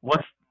 fucking ass.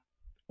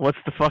 What's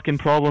the fucking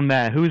problem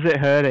there? Who's it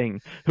hurting?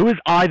 Who is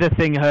either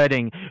thing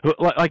hurting?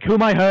 Who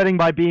am I hurting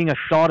by being a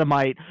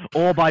sodomite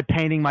or by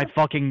painting my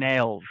fucking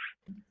nails?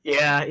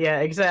 Yeah,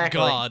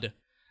 exactly.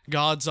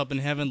 God's up in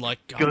heaven like,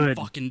 Good.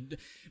 fucking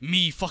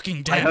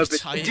damned.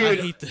 I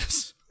hate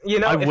this. You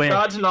know, if wish.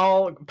 God's an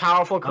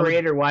all-powerful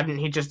creator, why didn't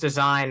he just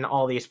design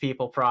all these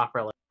people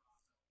properly?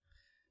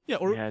 Yeah,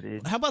 or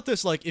dude. how about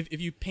this? Like,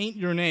 if you paint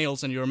your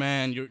nails and you're a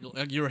man,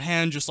 your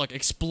hand just like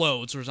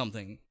explodes or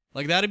something.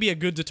 Like, that'd be a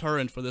good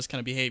deterrent for this kind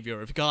of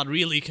behavior if God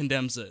really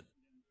condemns it.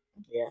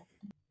 Yeah.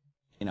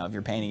 You know, if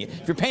you're painting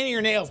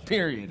your nails,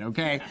 period,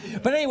 okay?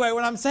 But anyway,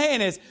 what I'm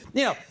saying is,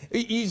 you know,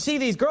 you see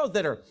these girls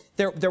that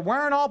they're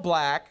wearing all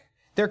black,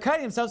 they're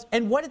cutting themselves,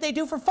 and what did they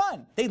do for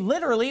fun? They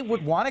literally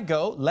would want to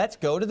go, let's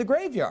go to the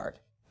graveyard.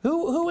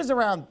 Who was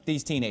around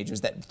these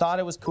teenagers that thought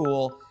it was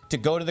cool to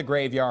go to the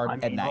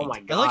graveyard at night? Oh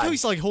my God. I like how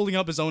he's like holding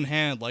up his own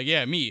hand, like,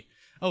 yeah, me.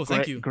 Oh,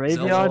 thank you.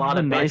 Graveyards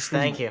were nice.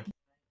 Thank you.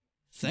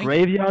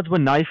 Graveyards were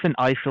nice and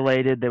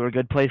isolated. They were a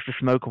good place to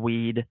smoke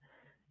weed,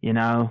 you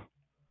know.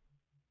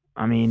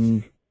 I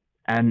mean,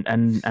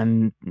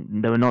 and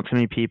there were not too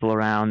many people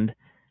around,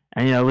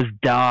 and you know, it was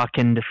dark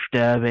and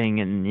disturbing,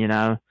 and you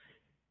know,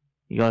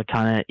 you got a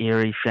kind of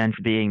eerie sense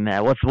being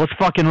there. What's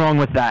fucking wrong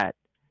with that?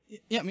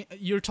 Yeah, I mean,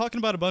 you're talking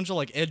about a bunch of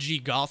like edgy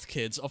goth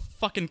kids. Of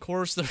fucking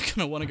course, they're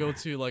gonna want to go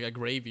to like a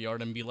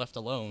graveyard and be left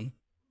alone.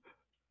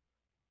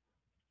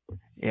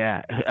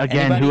 Yeah.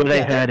 Again, who are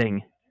they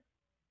hurting?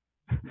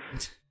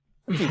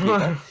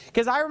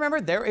 Because I remember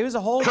it was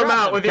a whole Come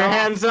out with your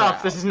hands up.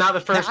 crowd. This is not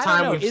the first Now, I don't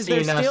time know, we've is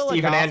there seen still a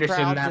Steven goth Anderson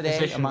in crowd that today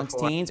position amongst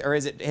before. teens, or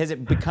has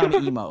it become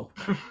emo?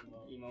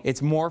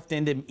 It's morphed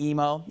into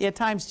emo. Yeah,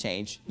 times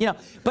change. You know,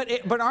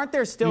 but aren't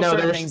there still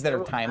certain things that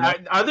are timeless?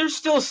 Are there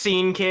still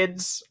scene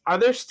kids? Are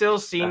there still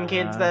scene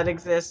kids that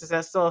exist? Is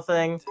that still a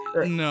thing?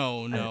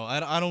 No,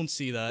 I don't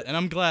see that, and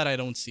I'm glad I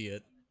don't see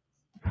it.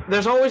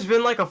 There's always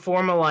been like a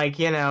form of like,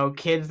 you know,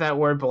 kids that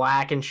wear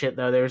black and shit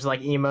though. There's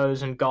like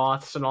emos and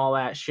goths and all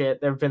that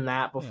shit. There've been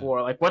that before.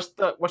 Yeah. Like what's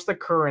the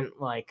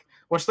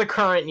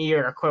current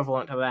year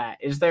equivalent to that?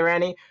 Is there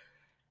any?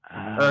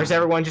 Or has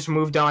everyone just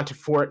moved on to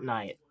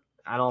Fortnite?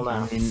 I don't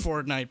know.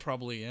 Fortnite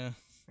probably, yeah.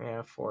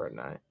 Yeah,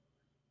 Fortnite.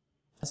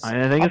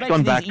 I think it's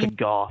gone back to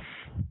goth.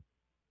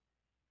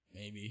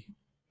 Maybe.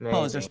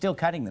 They're still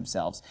cutting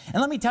themselves. And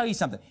let me tell you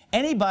something.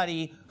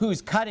 Anybody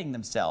who's cutting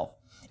themselves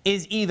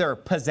is either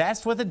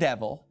possessed with a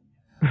devil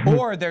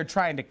or they're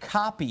trying to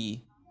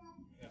copy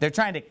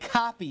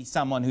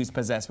someone who's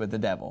possessed with the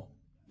devil.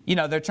 You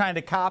know, they're trying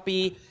to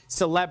copy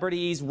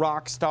celebrities,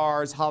 rock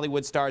stars,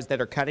 Hollywood stars that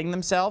are cutting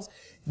themselves.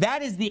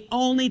 That is the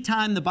only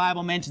time the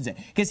Bible mentions it.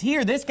 Because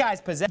here, this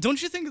guy's possessed.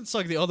 Don't you think it's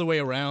like the other way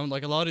around?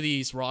 Like a lot of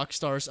these rock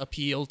stars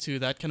appeal to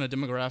that kind of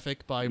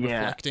demographic by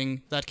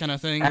reflecting that kind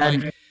of thing.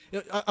 Like,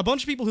 a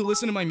bunch of people who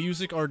listen to my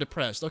music are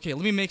depressed. Okay,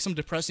 let me make some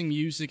depressing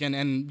music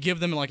and give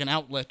them like an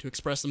outlet to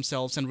express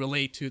themselves and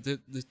relate to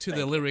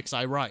the lyrics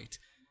I write.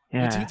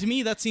 Yeah. To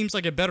me, that seems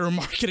like a better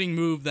marketing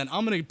move than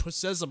I'm gonna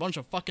possess a bunch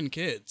of fucking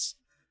kids.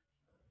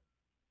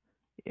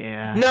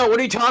 Yeah. No, what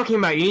are you talking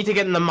about? You need to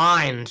get in the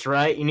minds,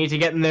 right? You need to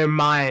get in their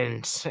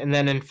minds and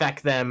then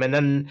infect them, and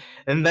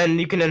then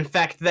you can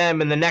infect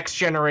them in the next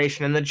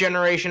generation and the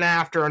generation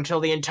after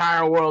until the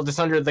entire world is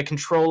under the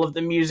control of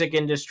the music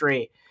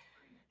industry.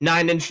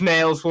 9 Inch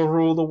Nails will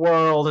rule the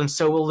world, and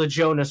so will the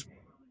Jonas.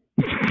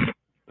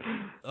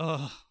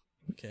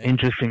 Okay.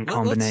 Interesting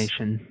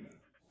combination.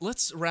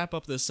 Let's wrap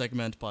up this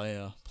segment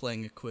by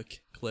playing a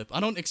quick clip. I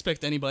don't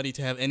expect anybody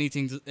to have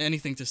anything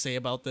to say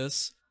about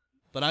this,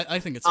 but I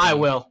think it's funny. I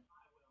will.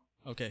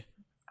 Okay.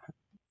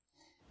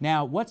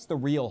 Now, what's the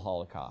real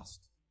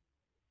Holocaust?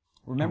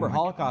 Remember,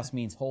 Holocaust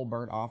means whole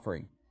burnt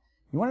offering.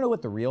 You want to know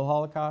what the real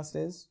Holocaust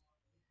is?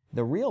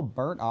 The real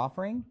burnt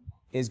offering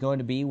is going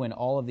to be when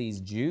all of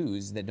these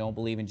Jews that don't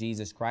believe in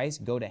Jesus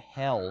Christ go to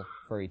hell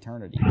for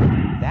eternity.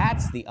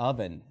 That's the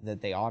oven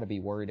that they ought to be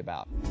worried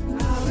about.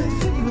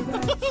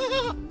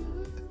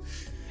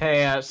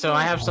 Hey, so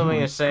I have something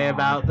to say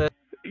about this.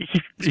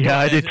 Yeah,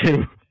 I did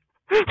too.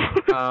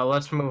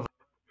 Let's move on.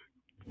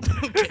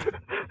 Okay.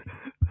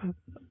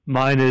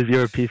 Mine is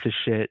you're a piece of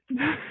shit.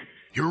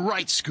 You're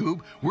right, Scoob.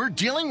 We're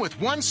dealing with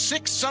one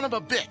sick son of a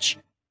bitch.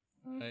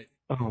 Right.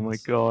 Oh my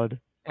god.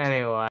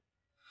 Anyway.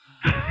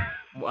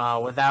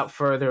 Without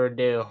further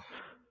ado.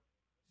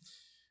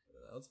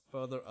 Without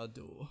further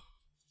ado.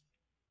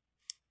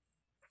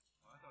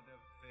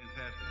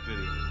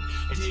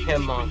 It's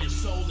him on.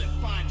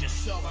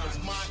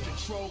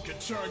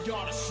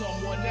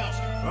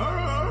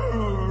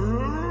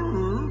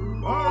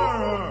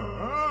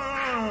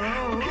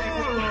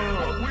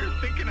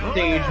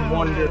 Stage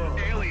wonder.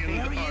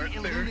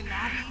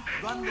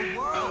 Run the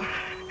world.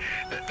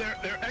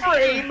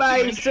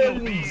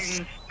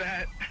 Freemasons!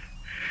 That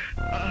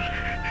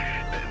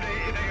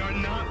they are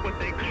not what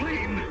they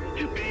claim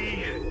to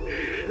be.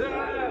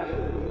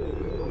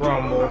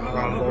 Rumble,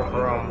 rumble,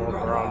 rumble,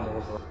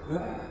 rumble.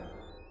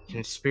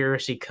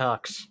 Conspiracy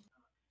cucks.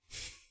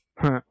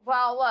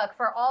 Well, look,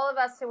 for all of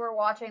us who were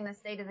watching the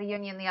State of the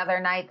Union the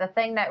other night, the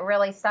thing that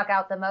really stuck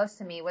out the most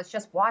to me was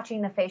just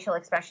watching the facial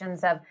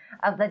expressions of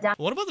the...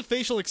 What about the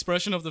facial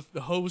expression of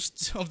the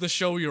host of the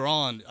show you're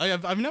on?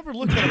 I've never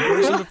looked at a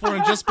person before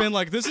and just been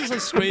like, this is a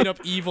straight up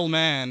evil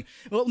man.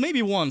 Well,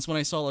 maybe once when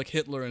I saw like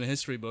Hitler in a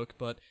history book,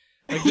 but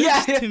like,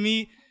 this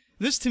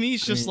to me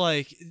is just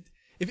like,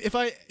 if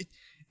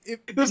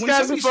this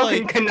guy's a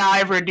fucking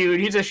conniver,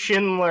 dude. He's a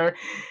Schindler.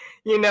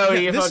 You know,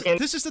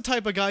 this is the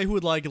type of guy who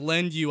would like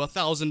lend you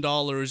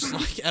 $1,000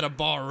 like at a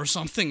bar or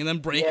something, and then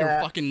break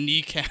your fucking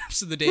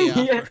kneecaps the day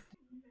after.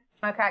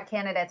 Democrat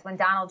candidates, when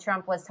Donald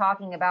Trump was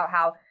talking about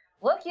how,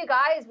 look, you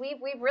guys, we've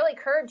really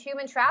curbed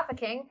human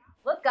trafficking.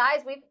 Look,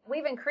 guys,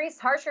 we've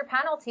increased harsher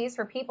penalties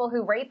for people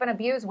who rape and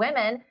abuse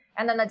women.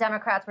 And then the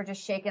Democrats were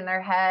just shaking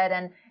their head,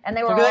 and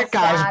they were all sad. Look at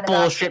that guy's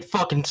bullshit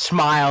fucking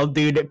smile,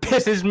 dude. It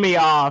pisses me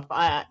off.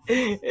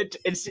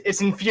 It's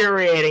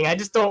infuriating. I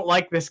just don't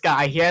like this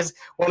guy. He has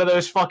one of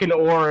those fucking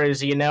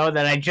auras, you know,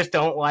 that I just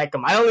don't like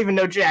him. I don't even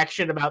know jack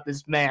shit about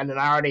this man, and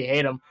I already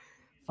hate him.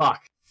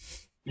 Fuck.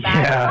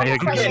 Yeah, I'm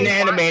getting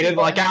animated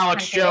like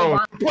Alex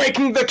Jones.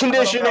 Breaking the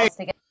conditioning.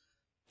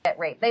 Get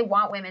raped. They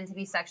want women to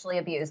be sexually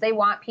abused. They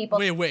want people.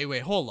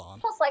 Wait, hold on.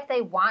 Almost like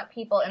they want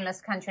people in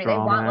this country. They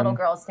want little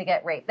girls to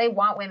get raped. They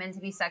want women to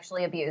be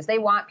sexually abused. They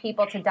want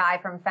people to die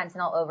from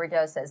fentanyl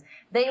overdoses.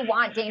 They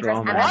want dangerous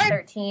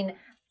MS-13.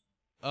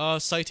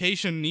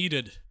 Citation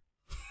needed.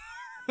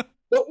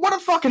 What a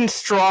fucking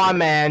straw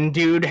man,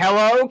 dude.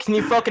 Hello? Can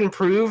you fucking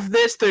prove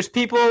this? There's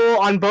people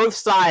on both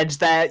sides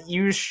that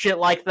use shit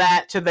like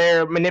that to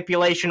their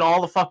manipulation all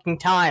the fucking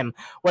time.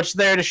 What's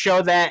there to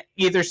show that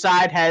either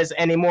side has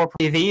any more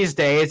these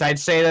days? I'd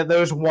say that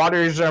those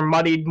waters are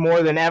muddied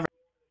more than ever.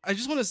 I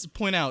just want to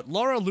point out,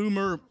 Laura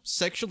Loomer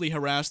sexually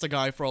harassed a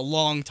guy for a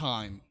long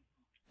time.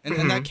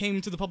 And that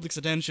came to the public's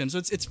attention. So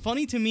it's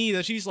funny to me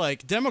that she's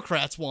like,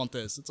 Democrats want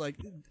this. It's like,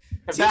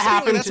 if that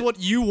happened, that's what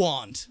you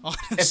want,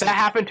 honestly. If that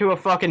happened to a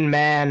fucking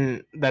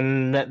man,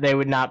 then they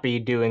would not be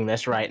doing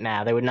this right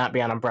now. They would not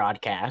be on a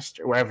broadcast,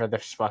 or wherever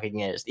this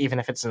fucking is, even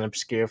if it's an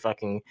obscure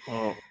fucking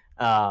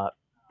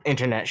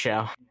internet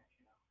show.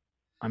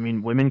 I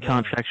mean, women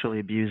can't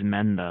sexually abuse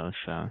men, though,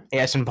 so...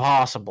 Yeah, it's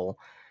impossible.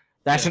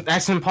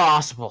 That's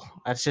impossible.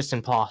 That's just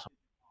impossible.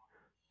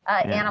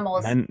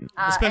 Animals.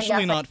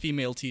 Especially not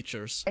female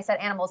teachers. I said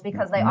animals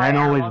because they are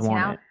animals, you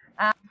know?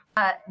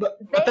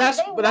 But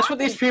that's what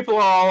these people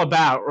are all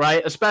about,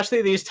 right?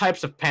 Especially these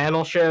types of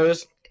panel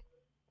shows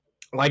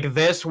like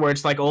this, where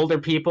it's like older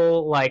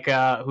people like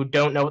who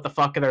don't know what the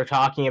fuck they're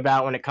talking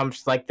about when it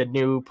comes to like the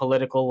new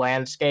political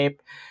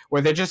landscape,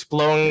 where they're just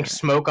blowing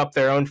smoke up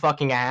their own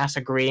fucking ass,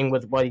 agreeing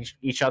with what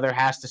each other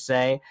has to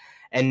say,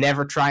 and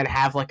never trying to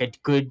have like a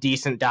good,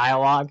 decent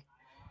dialogue.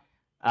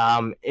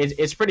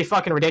 It's pretty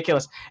fucking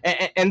ridiculous,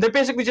 and they're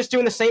basically just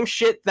doing the same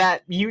shit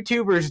that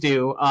YouTubers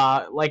do,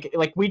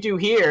 like we do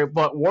here,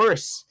 but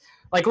worse.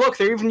 Like, look,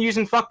 they're even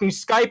using fucking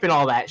Skype and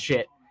all that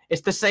shit.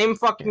 It's the same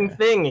fucking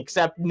thing,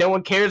 except no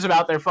one cares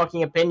about their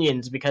fucking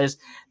opinions because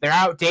they're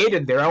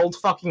outdated. They're old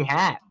fucking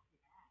hat.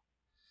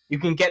 You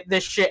can get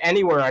this shit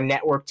anywhere on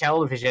network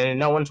television, and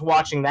no one's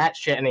watching that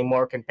shit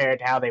anymore compared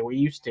to how they were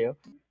used to.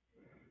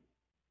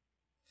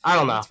 I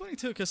don't know. It's funny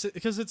too, because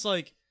it's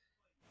like,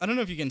 I don't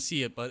know if you can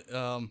see it, but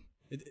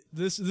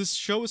this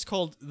show is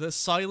called The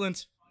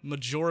Silent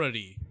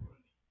Majority.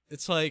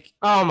 It's like,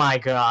 oh my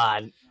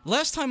god.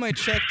 Last time I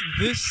checked,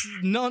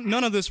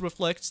 none of this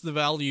reflects the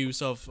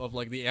values of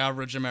like the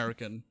average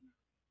American.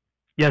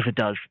 Yes, it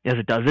does. Yes,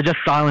 it does. They're just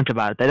silent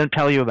about it. They don't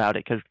tell you about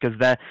it because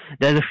they're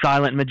the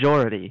silent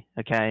majority.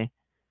 Okay.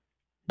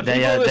 The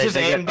people this is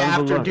aimed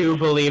after do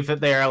believe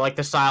that they are like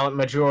the silent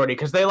majority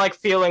because they like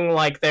feeling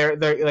like they're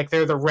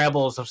the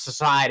rebels of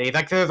society,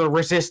 like they're the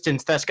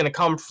resistance that's going to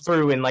come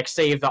through and like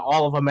save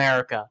all of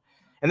America.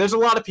 And there's a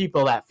lot of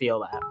people that feel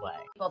that way.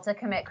 To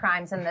commit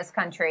crimes in this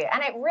country,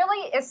 and it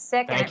really is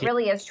sick and it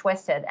really is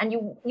twisted. And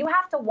you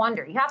have to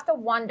wonder. You have to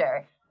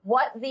wonder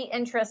what the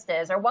interest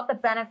is or what the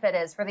benefit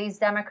is for these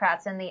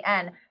Democrats in the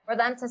end, for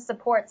them to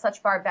support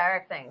such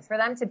barbaric things, for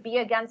them to be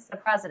against the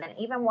president,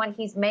 even when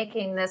he's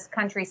making this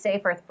country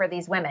safer for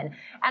these women.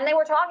 And they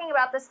were talking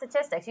about the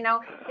statistics. You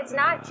know, it's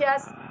not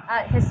just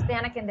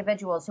Hispanic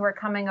individuals who are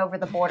coming over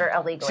the border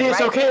illegally. See, it's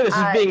right? okay this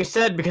is being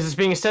said because it's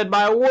being said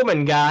by a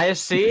woman, guys.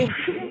 See?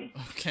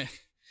 Okay.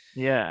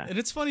 Yeah. And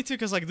it's funny too,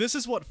 because like this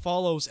is what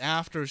follows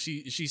after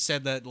she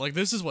said that, like,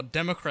 this is what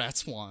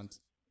Democrats want.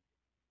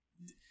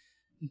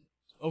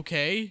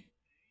 Okay,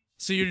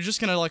 so you're just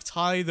gonna like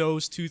tie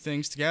those two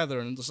things together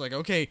and just like,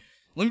 okay,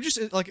 let me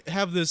just like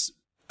have this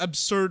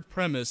absurd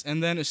premise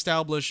and then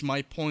establish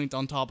my point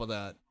on top of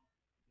that.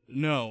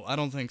 No, I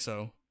don't think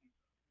so.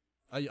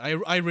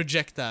 I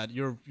reject that.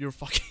 You're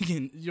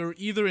fucking you're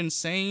either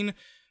insane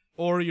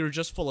or you're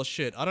just full of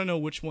shit. I don't know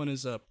which one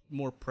is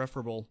more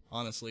preferable,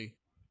 honestly.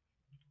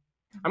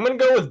 I'm gonna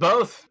go with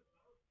both.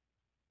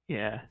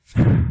 Yeah.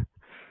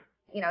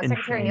 You know,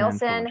 Secretary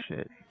Nielsen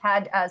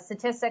had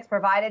statistics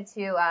provided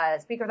to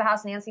Speaker of the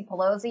House Nancy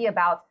Pelosi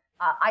about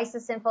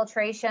ISIS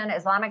infiltration,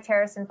 Islamic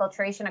terrorist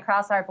infiltration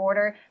across our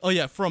border. Oh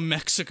yeah, from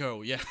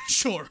Mexico. Yeah,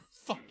 sure.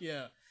 Fuck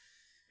yeah.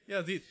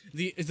 Yeah,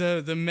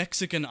 the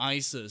Mexican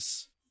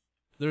ISIS.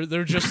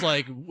 They're just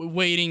like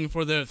waiting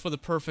for the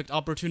perfect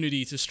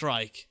opportunity to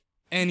strike.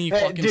 Any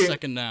fucking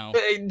second now.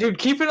 Dude,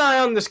 keep an eye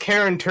on this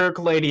Karen Turk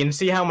lady and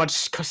see how much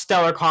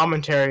stellar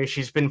commentary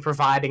she's been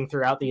providing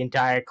throughout the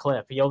entire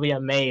clip. You'll be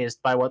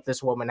amazed by what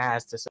this woman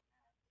has to say.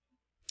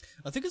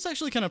 I think it's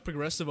actually kind of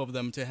progressive of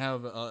them to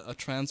have a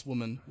trans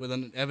woman with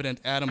an evident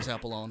Adam's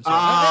apple on. So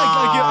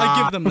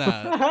I give them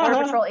that.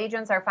 Border Patrol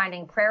agents are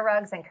finding prayer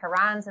rugs and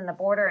Qurans in the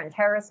border and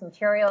terrorist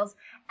materials.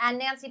 And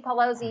Nancy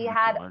Pelosi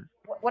had,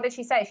 what did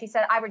she say? She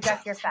said, I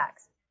reject your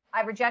facts.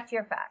 I reject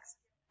your facts.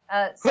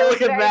 So it's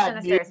very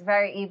sinister, it's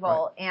very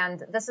evil,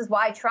 and this is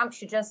why Trump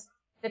should just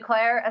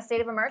declare a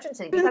state of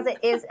emergency, because it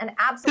is an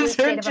absolute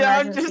state of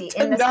emergency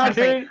in this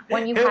country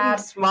when you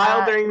have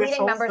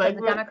leading members of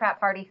the Democrat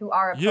Party who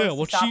are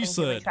opposed to stopping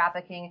human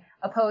trafficking,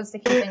 opposed to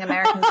keeping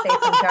Americans safe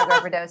from drug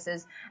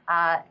overdoses,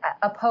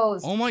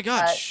 opposed... Oh my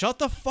god, shut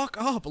the fuck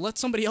up, let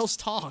somebody else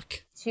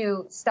talk.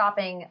 ...to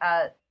stopping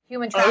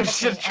human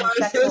trafficking and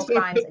sexual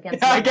crimes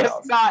against girls. I guess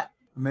not.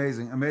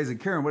 Amazing, amazing.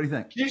 Karen, what do you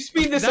think? Can you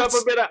speed this up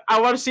a bit? I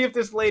want to see if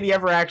this lady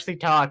ever actually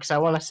talks. I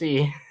want to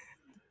see.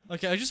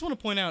 Okay, I just want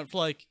to point out,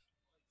 like,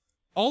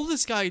 all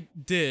this guy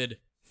did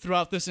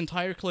throughout this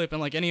entire clip and,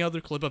 like, any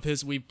other clip of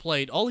his we've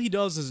played, all he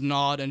does is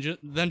nod and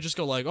then just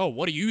go like, oh,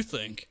 what do you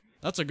think?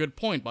 That's a good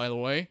point, by the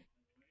way.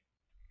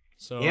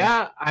 So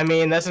yeah, I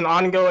mean, that's an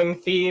ongoing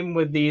theme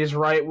with these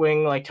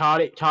right-wing, like,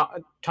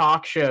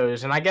 talk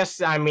shows. And I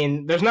guess, I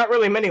mean, there's not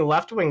really many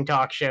left-wing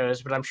talk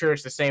shows, but I'm sure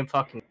it's the same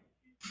fucking...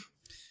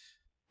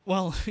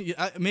 Well,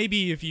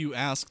 maybe if you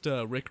asked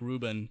Rick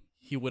Rubin,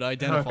 he would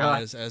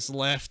identify as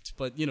left,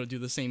 but, you know, do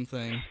the same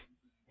thing.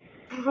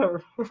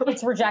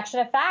 It's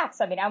rejection of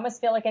facts. I mean, I almost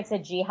feel like it's a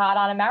jihad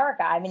on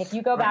America. I mean, if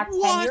you go back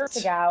 10 years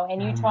ago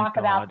and you talk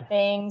about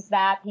things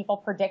that people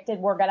predicted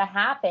were going to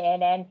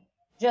happen and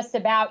just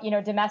about, you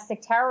know,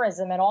 domestic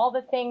terrorism and all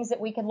the things that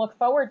we can look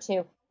forward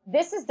to,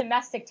 this is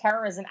domestic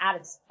terrorism at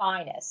its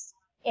finest.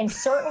 In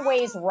certain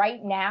ways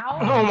right now.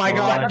 Oh my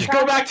god, just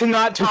go back to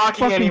not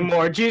talking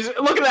anymore. Jesus,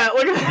 look at that,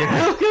 look at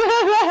that, look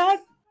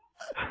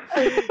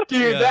at that.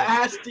 Dude, that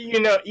has to,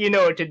 you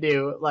know what to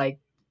do, like.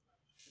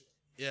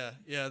 Yeah,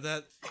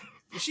 that,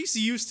 she's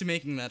used to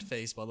making that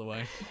face, by the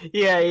way.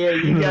 Yeah,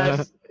 you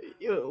guys,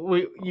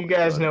 you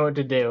guys know what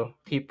to do.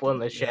 People in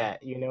the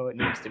chat, you know what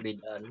needs to be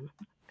done.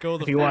 Go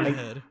the fuck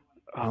ahead.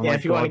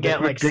 If you want to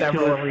get like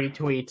several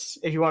retweets,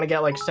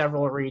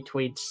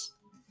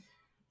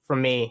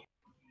 from me,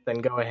 then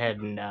go ahead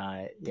and,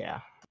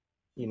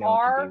 you know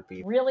what to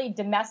do, really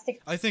domestic...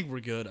 I think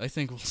we're good. I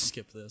think we'll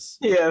skip this.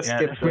 Yeah,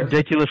 skip this.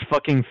 Ridiculous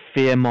fucking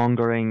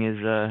fear-mongering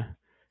is,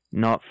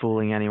 not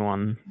fooling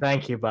anyone.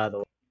 Thank you, by the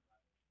way.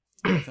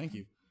 Thank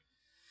you.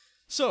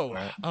 So,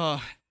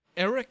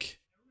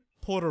 Eric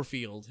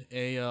Porterfield,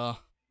 let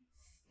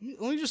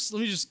me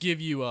just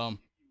give you, a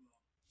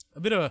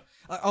bit of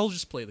I'll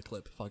just play the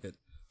clip, fuck it.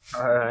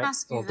 Alright,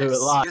 we'll do it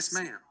live. Yes,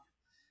 ma'am.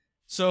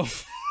 So...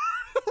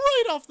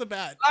 right off the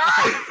bat.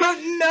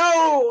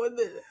 No!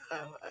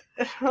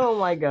 Oh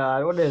my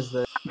god, what is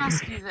this?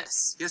 Ask you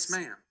this. Yes,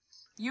 ma'am.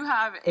 You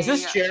have Is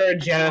this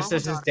Jared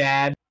Genesis's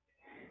dad?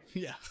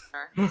 Yeah.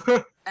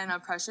 And a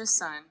precious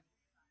son.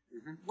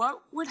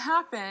 What would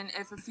happen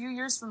if a few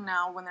years from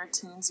now, when they're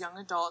teens, young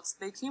adults,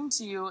 they came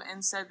to you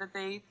and said that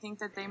they think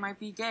that they might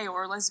be gay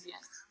or lesbian?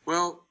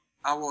 Well,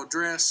 I will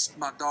address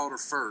my daughter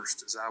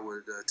first, as I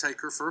would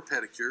take her for a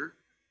pedicure,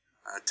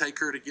 take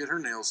her to get her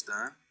nails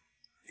done,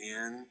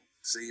 and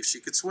see if she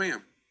could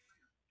swim.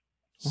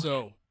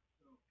 So,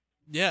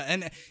 yeah,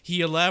 and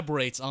he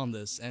elaborates on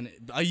this, and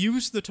I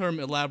use the term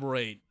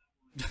elaborate,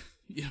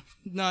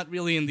 not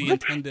really in the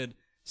intended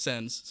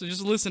sense, so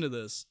just listen to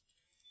this.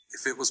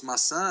 If it was my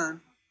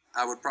son,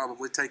 I would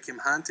probably take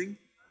him hunting,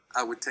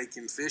 I would take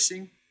him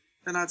fishing,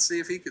 and I'd see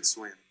if he could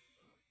swim.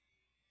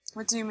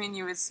 What do you mean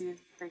you would see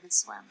if they could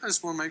swim? I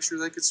just want to make sure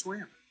they could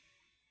swim.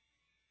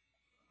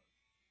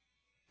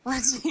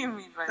 What do you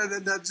mean by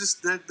that?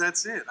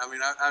 That's it. I mean,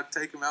 I'd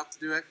take them out to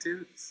do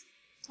activities.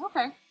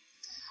 Okay.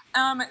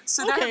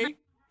 So okay.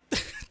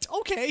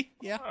 Okay,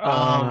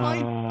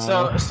 yeah.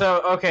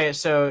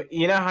 So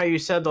you know how you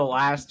said the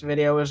last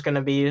video was going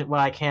to be what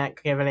I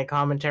can't give any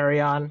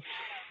commentary on?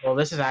 Well,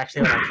 this is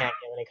actually what I can't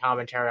give any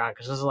commentary on,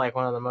 because this is like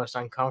one of the most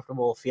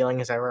uncomfortable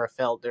feelings I've ever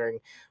felt during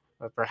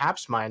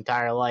perhaps my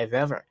entire life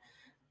ever.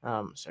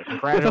 So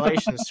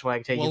congratulations,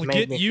 SWEGTA. Well, you've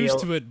made me get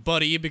used feel... to it,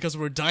 buddy, because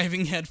we're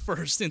diving head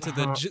first into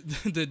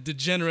the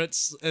degenerate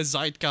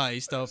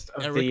zeitgeist of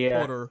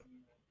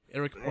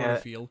Eric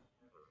Porterfield.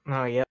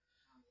 Oh, yeah.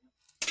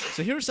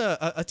 So here's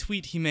a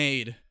tweet he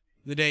made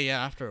the day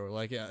after,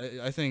 like,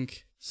 I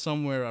think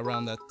somewhere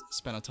around that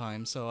span of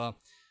time. So,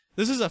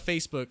 this is a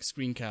Facebook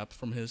screen cap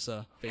from his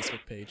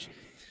Facebook page.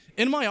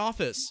 In my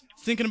office,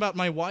 thinking about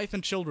my wife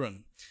and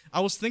children.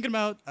 I was thinking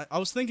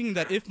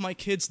that if my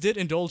kids did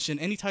indulge in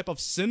any type of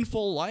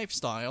sinful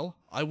lifestyle,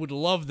 I would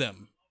love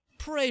them,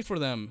 pray for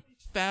them,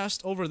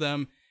 fast over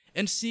them,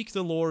 and seek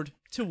the Lord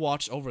to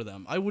watch over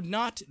them. I would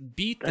not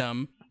beat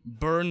them,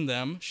 burn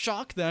them,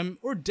 shock them,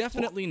 or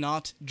definitely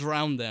not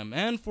drown them.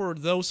 And for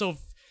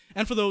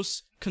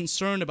those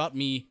concerned about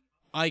me,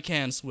 I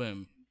can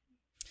swim.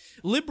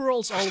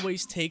 Liberals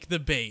always take the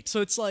bait,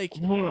 so it's like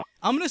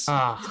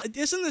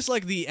isn't this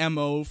like the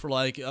MO for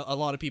like a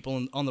lot of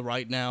people on the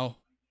right now?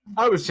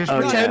 I was just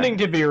pretending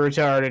to be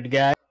retarded,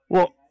 guy.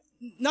 Well,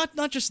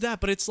 not just that,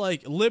 but it's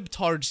like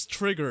libtards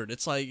triggered.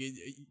 It's like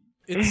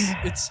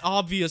it's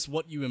obvious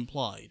what you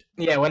implied.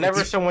 Yeah,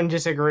 whenever someone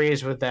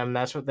disagrees with them,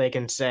 that's what they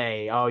can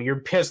say. Oh,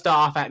 you're pissed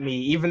off at me,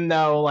 even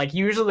though, like,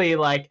 usually,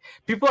 like,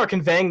 people are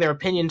conveying their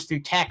opinions through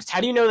text. How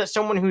do you know that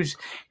someone who's,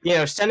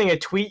 sending a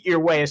tweet your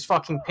way is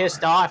fucking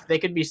pissed off? They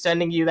could be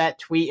sending you that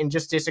tweet and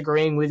just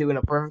disagreeing with you in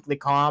a perfectly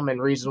calm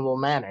and reasonable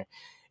manner.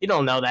 You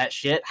don't know that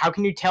shit. How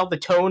can you tell the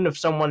tone of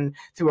someone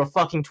through a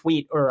fucking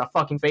tweet or a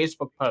fucking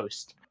Facebook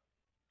post?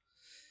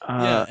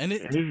 Yeah, and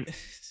it...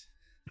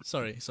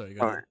 Sorry,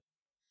 go ahead.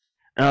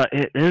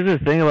 Here's the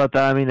thing about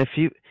that. I mean, if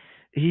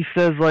he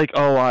says like,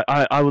 "Oh,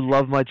 I would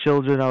love my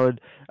children.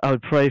 I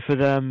would pray for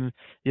them.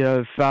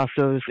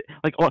 Faster."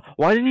 Like,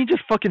 why didn't he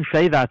just fucking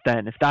say that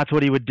then? If that's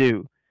what he would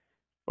do,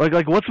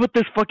 like what's with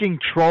this fucking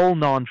troll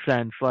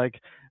nonsense? Like,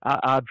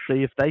 I'd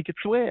see if they could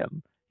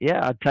swim.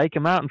 Yeah, I'd take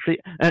them out and see.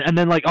 And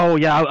then like, oh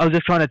yeah, I was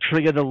just trying to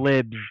trigger the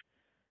libs.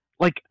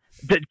 Like,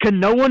 can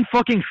no one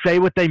fucking say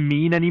what they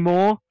mean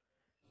anymore?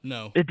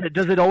 No.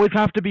 Does it always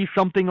have to be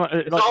something like?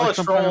 It's all a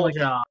troll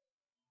job.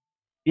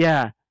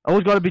 Yeah,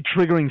 always got to be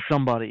triggering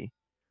somebody.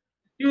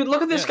 Dude,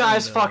 look at this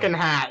guy's fucking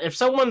hat. If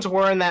someone's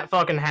wearing that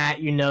fucking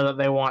hat, you know that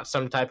they want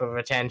some type of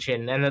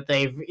attention, and that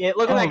they've...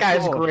 Look at that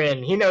guy's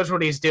grin. He knows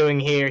what he's doing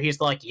here. He's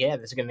like, yeah,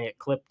 this is going to get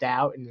clipped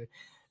out and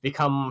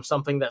become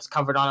something that's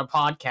covered on a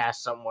podcast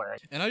somewhere.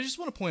 And I just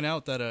want to point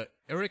out that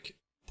Eric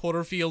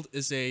Porterfield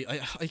is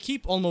I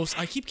keep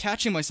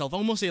catching myself. I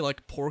almost say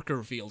like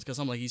Porkerfield, because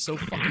I'm like, he's so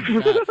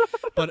fucking fat.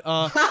 But,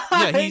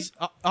 yeah, he's,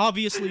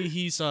 obviously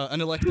he's an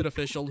elected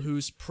official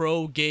who's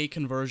pro-gay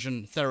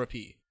conversion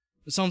therapy.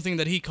 Something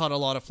that he caught a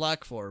lot of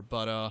flack for,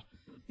 but,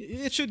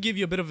 it should give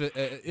you a bit of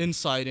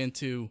insight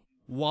into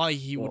why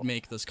he would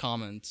make this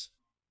comment.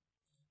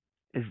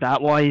 Is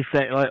that why he's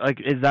saying,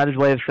 like, is that his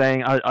way of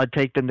saying, I'd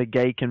take them to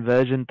gay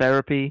conversion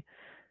therapy?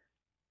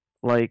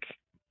 Like,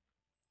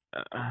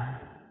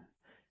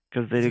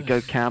 because they'd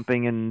go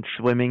camping and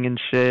swimming and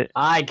shit?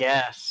 I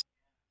guess.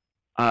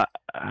 The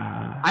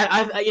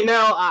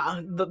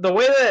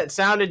way that it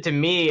sounded to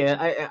me,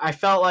 I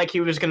felt like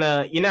he was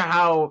gonna,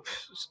 how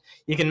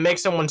you can make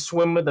someone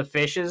swim with the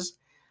fishes?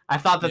 I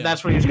thought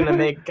that's what he was gonna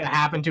make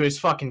happen to his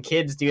fucking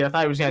kids, dude. I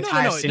thought he was gonna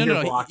tie a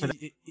cinder block to them.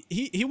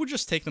 He would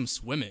just take them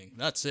swimming.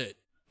 That's it.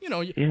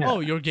 Oh,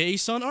 you're gay,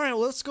 son? Alright,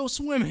 let's go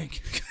swimming.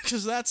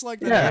 Because that's like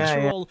the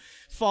natural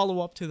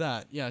follow-up to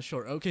that. Yeah,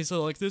 sure. Okay,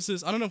 so like this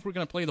is, I don't know if we're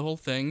gonna play the whole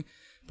thing,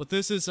 but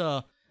this is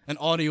an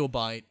audio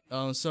bite.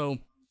 So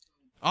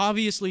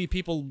obviously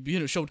people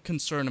showed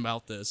concern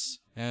about this,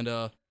 and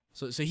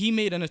so he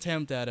made an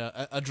attempt at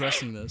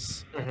addressing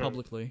this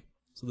publicly.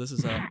 So this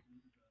is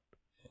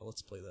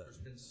let's play that. There's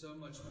been so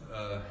much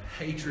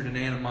hatred and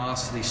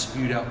animosity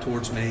spewed out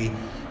towards me,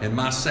 and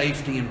my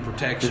safety and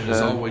protection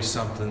is always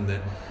something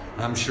that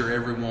I'm sure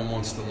everyone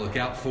wants to look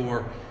out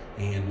for.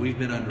 and we've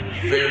been under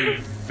very,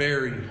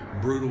 very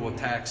brutal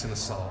attacks and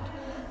assault.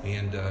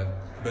 And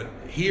but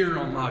here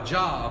on my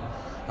job,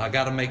 I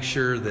got to make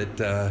sure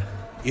that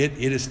it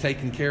is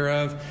taken care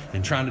of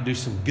and trying to do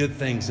some good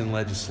things in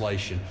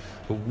legislation.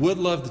 But would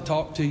love to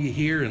talk to you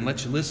here and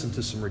let you listen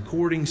to some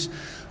recordings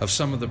of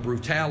some of the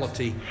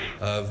brutality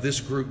of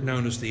this group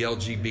known as the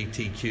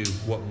LGBTQ,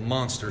 what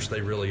monsters they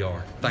really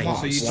are. Thank you.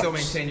 So you still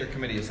maintain your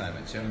committee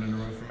assignments? You haven't been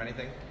removed from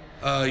anything?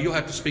 You'll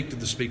have to speak to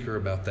the speaker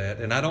about that.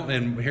 And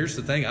and here's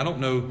the thing, I don't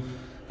know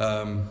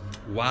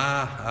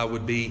why I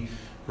would be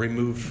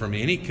removed from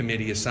any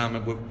committee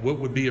assignment. What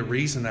would be a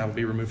reason I would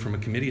be removed from a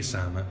committee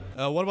assignment?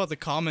 What about the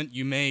comment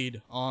you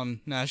made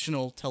on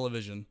national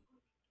television?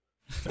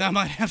 That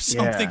might have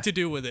something to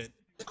do with it.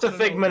 It's a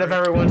figment of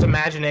everyone's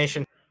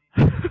imagination.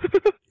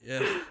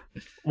 Yeah.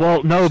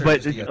 Well, no,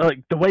 but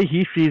like the way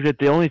he sees it,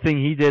 the only thing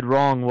he did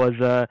wrong was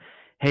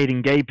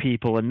hating gay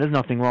people, and there's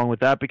nothing wrong with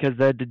that because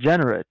they're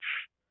degenerates.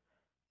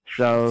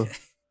 So,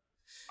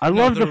 I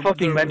love the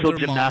fucking mental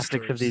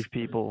gymnastics of these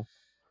people.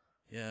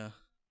 Yeah.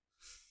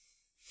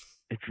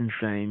 It's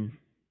insane.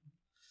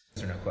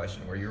 Is there no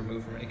question? Were you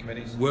removed from any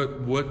committees?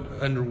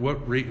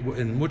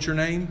 And what's your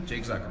name?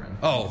 Jake Zuckerman.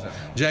 Oh,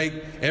 Jake,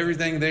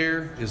 everything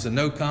there is a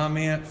no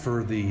comment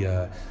for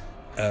the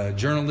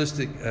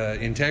journalistic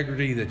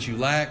integrity that you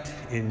lacked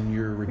in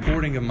your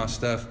reporting of my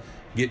stuff.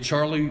 Get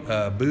Charlie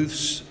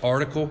Booth's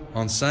article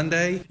on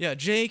Sunday. Yeah,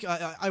 Jake,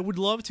 I would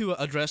love to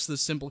address this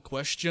simple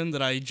question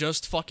that I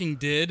just fucking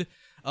did.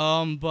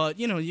 But,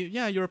 you know,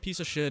 you're a piece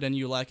of shit and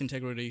you lack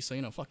integrity, so,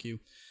 you know, fuck you.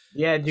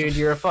 Yeah, dude,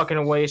 you're a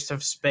fucking waste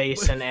of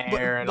space and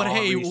air and all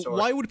resources.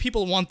 Why would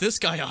people want this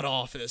guy out of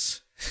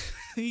office?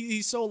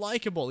 He's so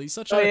likable. He's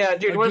such a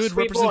good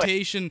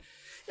representation. Boy.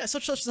 Yeah,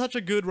 such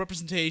a good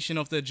representation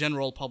of the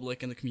general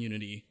public and the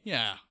community.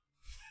 Yeah.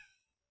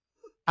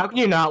 How can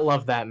you not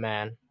love that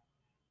man?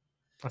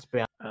 Let's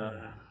be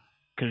honest.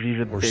 Because he's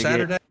a or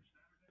Saturday,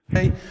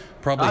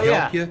 probably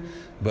help you.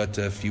 But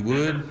if you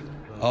would,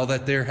 all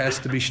that there has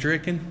to be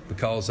stricken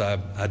because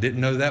I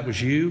didn't know that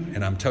was you,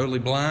 and I'm totally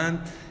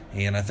blind.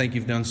 And I think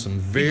you've done some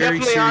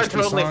very serious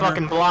totally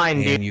fucking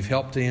blind, dude. And you've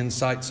helped to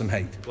incite some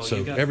hate. Well,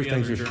 so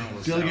everything's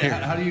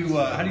how do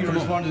you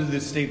respond to the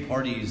state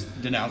parties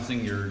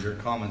denouncing your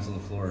comments on the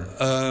floor?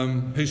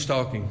 Who's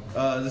talking?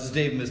 This is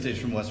Dave Mistich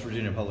from West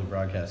Virginia Public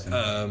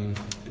Broadcasting.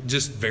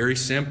 Just very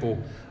simple.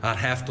 I'd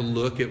have to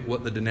look at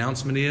what the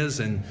denouncement is,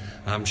 and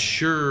I'm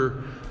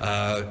sure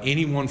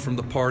anyone from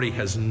the party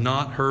has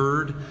not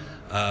heard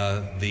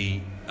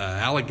the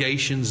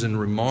allegations and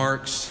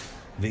remarks,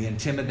 the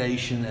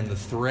intimidation and the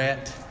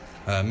threat.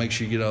 Make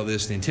sure you get all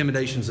this. The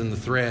intimidations and the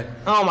threat.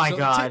 Oh my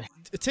God.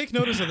 Take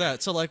notice of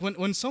that. So like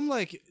when some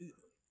like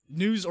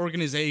news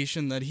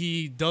organization that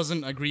he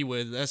doesn't agree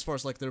with as far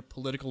as like their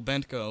political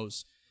bent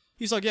goes,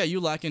 he's like, yeah,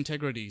 you lack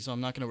integrity, so I'm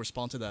not going to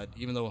respond to that,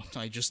 even though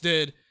I just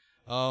did.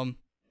 And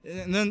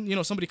then, you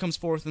know, somebody comes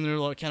forth and they're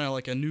like kind of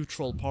like a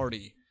neutral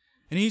party.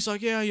 And he's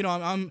like, yeah, you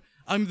know,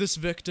 I'm this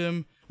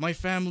victim. My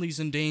family's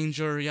in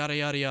danger, yada,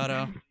 yada,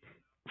 yada.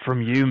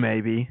 From you,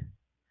 maybe.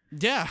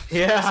 Yeah.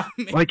 Yeah.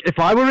 Like, if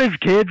I were his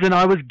kids and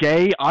I was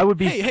gay, I would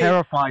be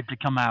terrified to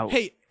come out.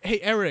 Hey,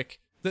 Eric,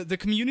 the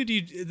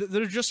community,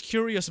 they're just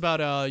curious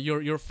about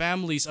your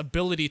family's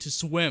ability to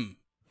swim.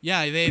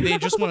 Yeah, they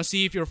just want to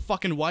see if your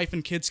fucking wife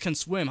and kids can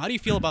swim. How do you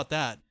feel about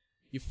that,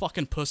 you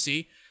fucking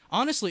pussy?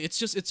 Honestly,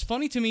 it's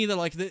funny to me that,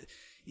 like,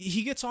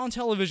 he gets on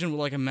television with,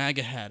 like, a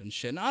MAGA hat and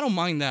shit, and I don't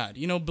mind that.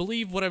 You know,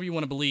 believe whatever you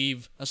want to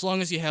believe, as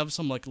long as you have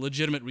some, like,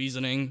 legitimate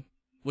reasoning,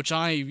 which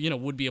I, you know,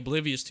 would be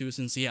oblivious to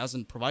since he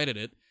hasn't provided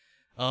it.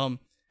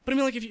 But I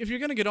mean, like, if you're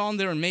gonna get on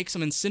there and make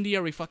some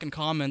incendiary fucking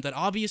comment that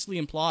obviously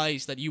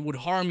implies that you would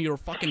harm your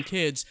fucking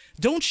kids,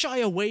 don't shy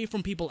away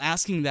from people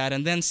asking that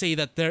and then say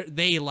that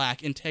they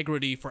lack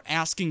integrity for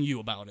asking you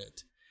about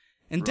it.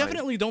 And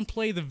definitely don't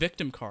play the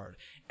victim card.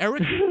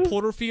 Eric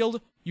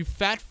Porterfield, you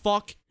fat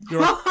fuck,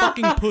 you're a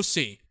fucking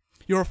pussy.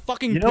 You're a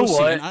fucking pussy.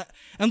 What?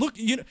 And look,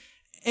 you know,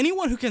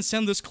 anyone who can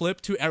send this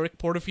clip to Eric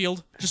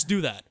Porterfield, just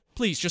do that.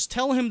 Please, just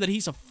tell him that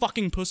he's a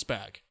fucking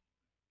pussbag.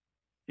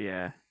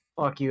 Yeah.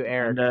 Fuck you,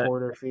 Eric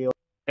Porterfield.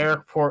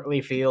 Eric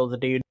Portlyfield,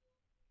 dude.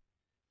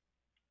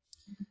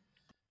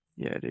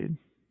 Yeah, dude.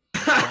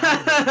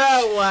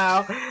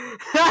 Wow.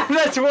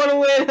 That's one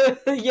win.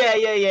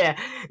 Yeah.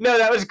 No,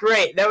 that was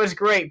great. That was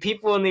great.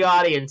 People in the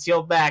audience,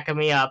 you'll back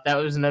me up. That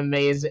was an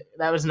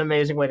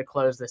amazing way to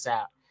close this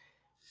out.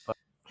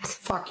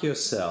 Fuck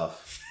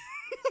yourself.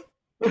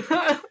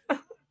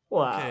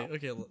 Wow.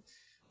 Okay.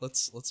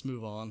 Let's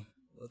move on.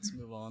 Let's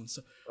move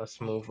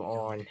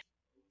on.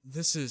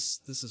 This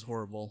is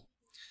horrible.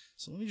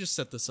 So let me just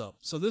set this up.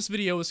 So this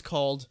video is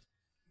called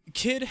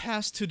 "Kid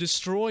Has to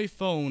Destroy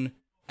Phone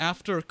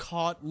After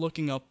Caught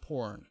Looking Up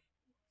Porn."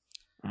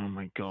 Oh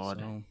my God.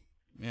 So,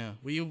 yeah,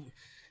 I mean,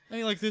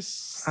 like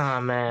this.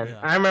 Oh man, yeah.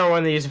 I remember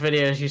when these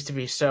videos used to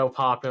be so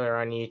popular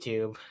on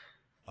YouTube.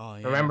 Oh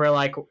yeah. Remember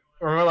like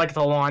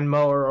the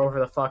lawnmower over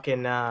the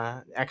fucking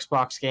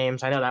Xbox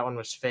games? I know that one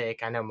was fake.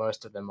 I know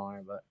most of them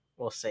are, but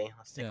we'll see.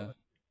 Let's take a look.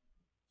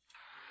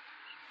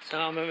 So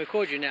I'm gonna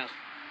record you now.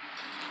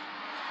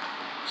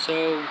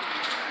 So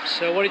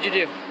what did you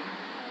do?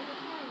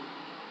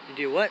 You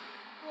do what?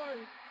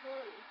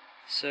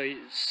 So you...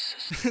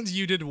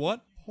 You did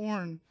what?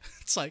 Porn.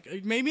 It's like,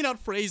 maybe not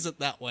phrase it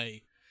that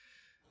way.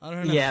 I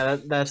don't know. Yeah,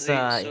 that's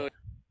So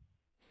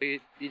you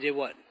did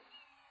what?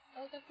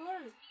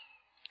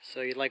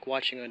 So you like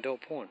watching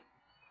adult porn?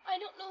 I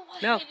don't know why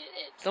No, I did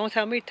it. don't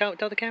tell me. Tell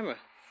the camera.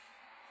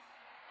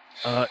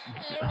 Oh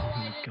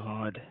my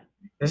god.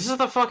 This is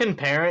the fucking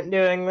parent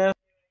doing this?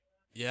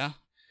 Yeah.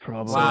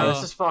 Probably. Wow,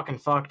 this is fucking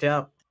fucked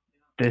up.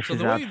 So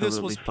the way this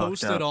was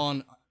posted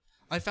on,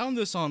 I found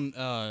this on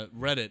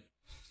Reddit.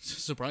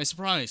 Surprise,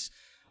 surprise.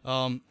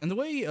 And the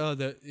way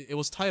it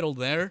was titled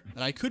there,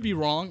 and I could be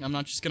wrong. I'm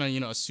not just gonna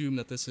assume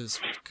that this is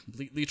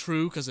completely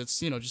true because it's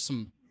just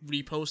some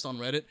repost on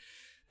Reddit.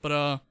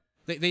 But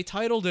they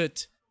titled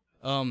it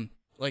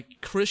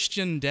like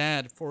Christian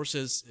dad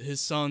forces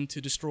his son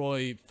to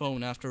destroy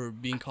phone after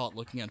being caught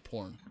looking at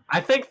porn. I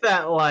think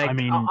that, like,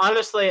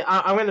 honestly,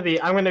 I'm gonna be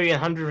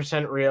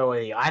 100% real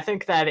with you. I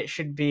think that it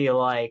should be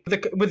like,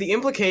 with the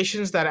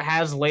implications that it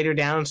has later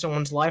down in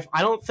someone's life,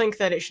 I don't think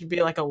that it should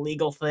be like a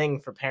legal thing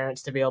for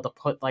parents to be able to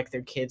put like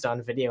their kids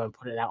on video and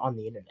put it out on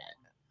the internet.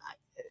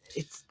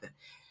 It's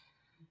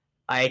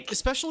like,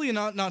 especially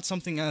not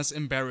something as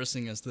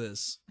embarrassing as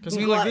this, because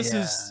I mean, like,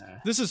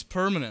 this is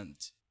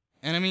permanent.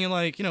 And I mean,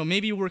 like,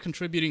 maybe we're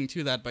contributing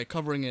to that by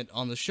covering it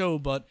on the show,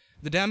 but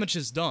the damage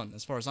is done,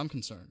 as far as I'm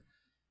concerned.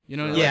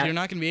 Like, you're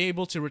not going to be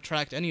able to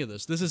retract any of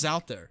this. This is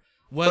out there,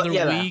 whether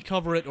we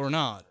cover it or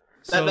not.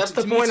 So that's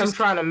the point I'm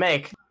trying to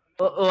make.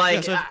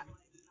 Like,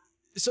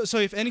 so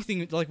if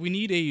anything, like, we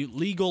need a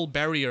legal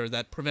barrier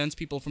that prevents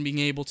people from being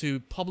able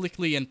to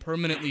publicly and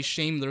permanently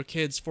shame their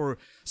kids for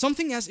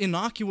something as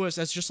innocuous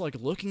as just, like,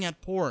 looking at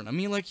porn. I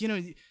mean, like,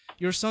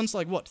 your son's,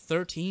 like, what,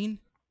 13?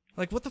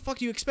 Like, what the fuck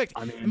do you expect?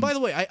 And by the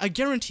way, I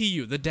guarantee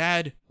you, the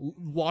dad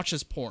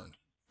watches porn.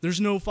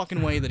 There's no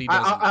fucking way that he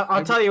doesn't.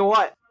 I'll tell you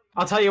what.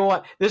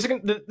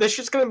 This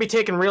shit's gonna be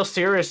taken real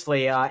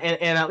seriously, in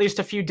at least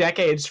a few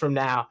decades from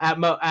now,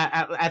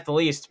 at the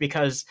least,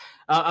 because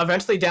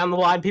eventually down the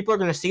line, people are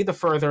gonna see the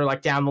further,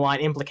 like, down the line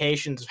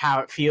implications of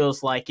how it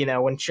feels like,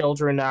 when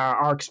children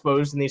are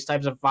exposed in these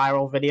types of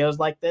viral videos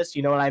like this.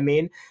 You know what I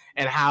mean?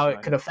 And how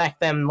it could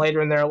affect them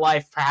later in their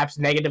life, perhaps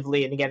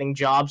negatively, in getting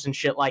jobs and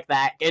shit like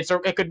that. It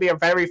could be a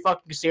very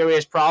fucking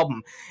serious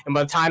problem. And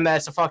by the time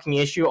that's a fucking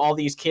issue, all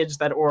these kids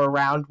that were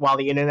around while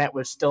the internet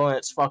was still in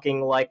its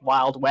fucking, like,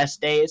 Wild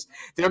West days,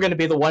 they're going to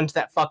be the ones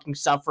that fucking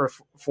suffer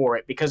for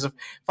it because of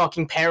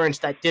fucking parents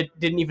that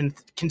didn't even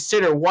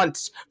consider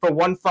once for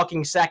one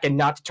fucking second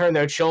not to turn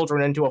their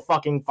children into a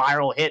fucking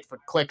viral hit for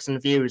clicks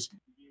and views.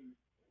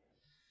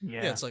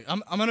 Yeah, it's like,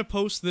 I'm gonna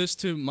post this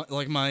to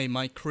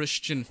my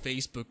Christian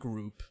Facebook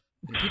group.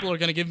 And people are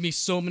gonna give me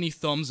so many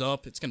thumbs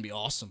up. It's gonna be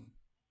awesome.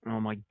 Oh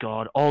my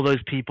god, all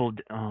those people,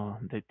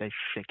 they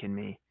sicken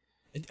me.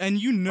 And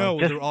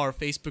there are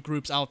Facebook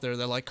groups out there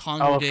that, like,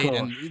 congregate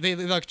and they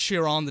like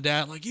cheer on the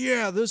dad, like,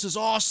 yeah, this is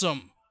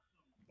awesome.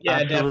 Yeah,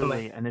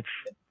 absolutely. Definitely. And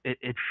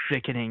it's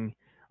sickening.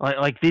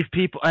 Like these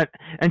people,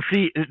 and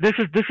see, this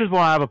is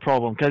why I have a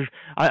problem, because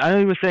I know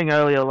you were saying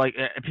earlier, like,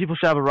 people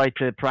should have a right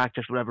to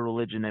practice whatever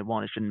religion they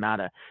want. It shouldn't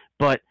matter.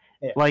 But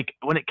like,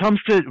 when it comes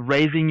to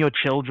raising your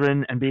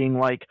children and being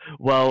like,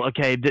 well,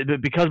 okay,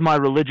 because my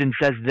religion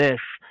says this,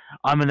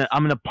 I'm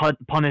gonna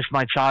punish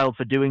my child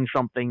for doing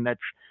something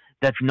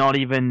that's not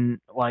even,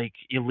 like,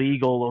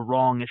 illegal or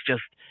wrong. It's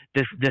just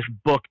this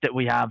book that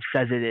we have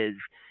says it is,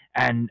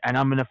 and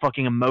I'm gonna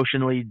fucking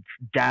emotionally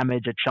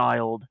damage a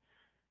child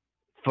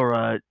for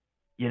and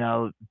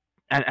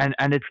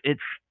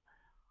it's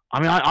I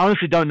mean, I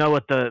honestly don't know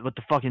what the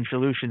fucking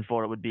solution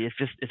for it would be.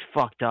 It's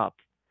fucked up.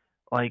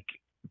 Like,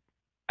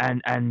 and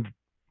I mean,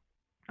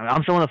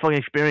 I'm someone that fucking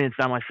experienced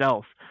that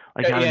myself.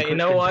 Like, having Christian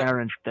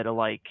parents that are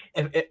like,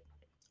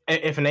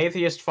 if an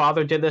atheist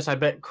father did this, I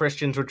bet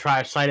Christians would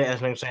try to cite it as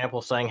an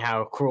example, saying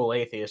how cruel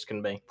atheists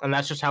can be, and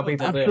that's just how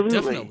people do.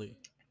 Definitely.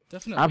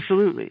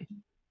 Absolutely.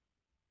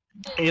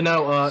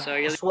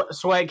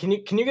 Swag, can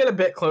you get a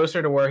bit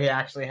closer to where he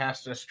actually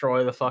has to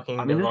destroy the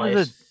fucking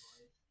device?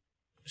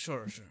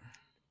 Sure.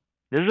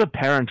 This is a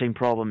parenting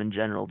problem in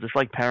general. Just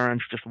like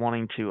parents just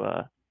wanting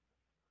to,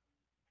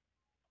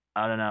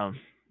 I don't know,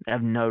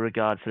 have no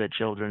regard for their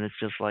children. It's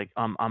just like,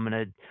 I'm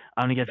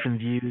gonna get some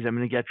views. I'm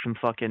gonna get some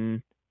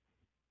fucking.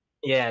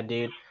 Yeah,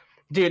 dude,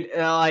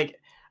 like,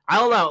 I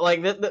don't know,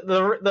 like,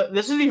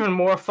 this is even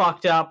more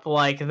fucked up,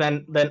 like,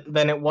 than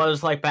it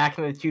was, like, back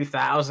in the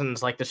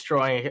 2000s, like,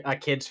 destroying a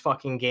kid's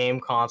fucking game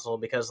console,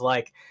 because,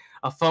 like,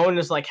 a phone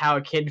is, like, how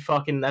a kid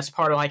fucking, that's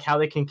part of, like, how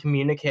they can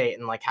communicate,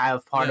 and, like,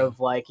 have part of,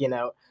 like,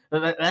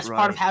 that's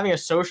part of having a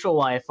social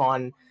life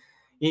on,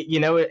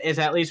 is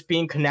at least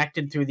being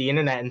connected through the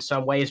internet in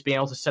some ways, being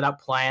able to set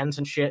up plans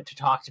and shit to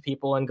talk to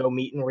people and go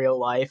meet in real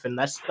life, and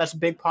that's a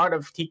big part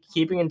of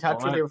keeping in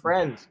touch with your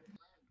friends.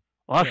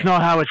 Well, that's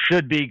not how it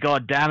should be.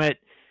 God damn it!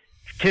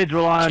 Kids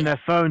rely on their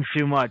phones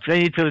too much. They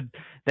need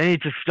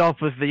to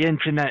stop with the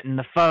internet and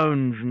the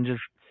phones and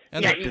just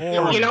And yeah,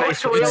 you know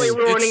what's really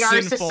ruining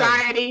our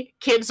society?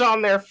 Kids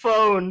on their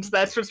phones.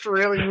 That's what's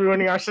really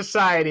ruining our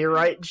society,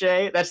 right,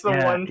 Jay? That's the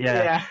one.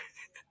 Yeah.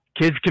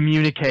 Kids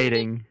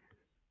communicating.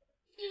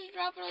 Just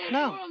drop it on the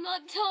floor. I'm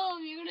not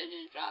dumb. You're gonna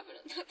just drop it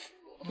on the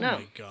floor. No. Oh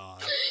my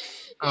god.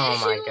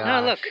 Oh my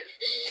god. No, look.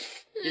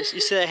 You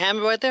see that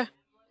hammer right there?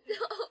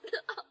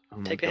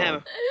 No. Take the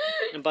hammer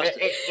and bust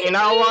it. You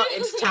know what?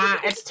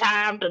 It's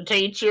time to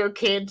teach your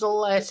kids a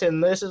lesson.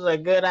 This is a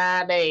good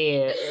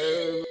idea.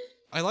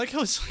 I like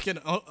how it's like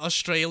an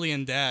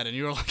Australian dad, and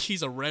you're like,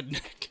 he's a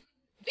redneck.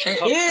 He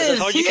is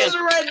a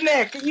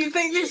redneck. You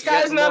think this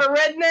guy's not a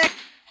redneck?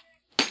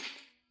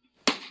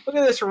 Look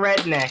at this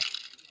redneck.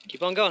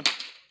 Keep on going.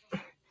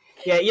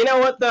 Yeah, you know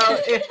what though?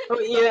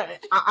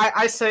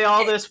 I say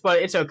all this,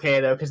 but it's okay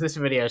though, because this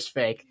video is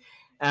fake.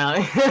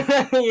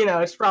 You know,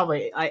 it's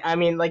probably. I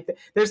mean, like,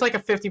 there's like a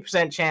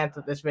 50% chance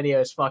that this video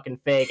is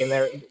fucking fake, and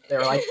they're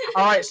like,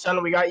 all right,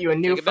 son, we got you a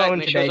new phone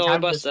today.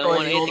 Time to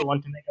destroy the older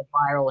one to make a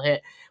viral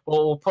hit.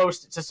 We'll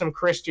post it to some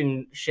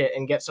Christian shit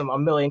and get a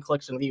million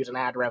clicks and views and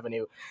ad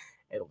revenue.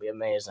 It'll be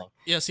amazing.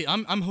 Yeah, see,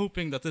 I'm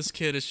hoping that this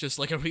kid is just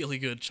like a really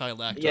good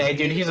child actor. Yeah,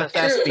 dude, he's a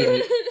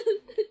thespian.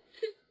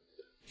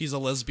 He's a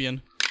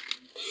lesbian.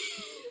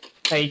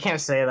 Hey, you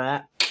can't say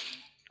that.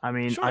 I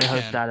mean, Sure I you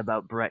heard can. that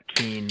about Brett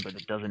Keane, but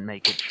it doesn't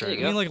make it true. I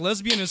mean, like,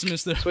 lesbianism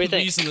is the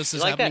reason this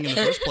is like happening that?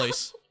 in the first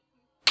place.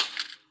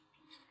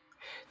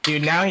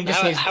 Dude, now he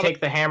just needs to take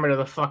the hammer to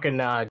the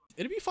fucking,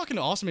 It'd be fucking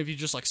awesome if you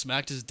just, like,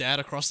 smacked his dad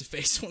across the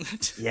face with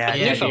it. Yeah,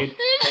 dude.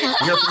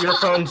 Your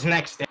phone's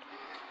next. So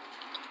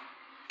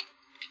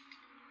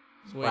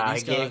wait, Wow,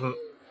 he's he gave got- him.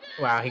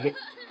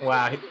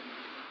 Wow.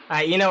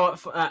 You know what?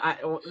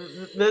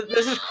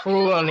 This is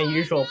cruel and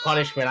unusual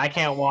punishment. I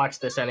can't watch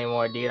this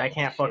anymore, dude. I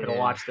can't fucking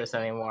watch this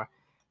anymore.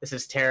 This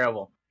is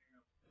terrible.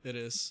 It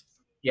is.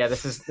 Yeah,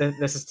 this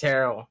is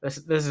terrible. This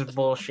is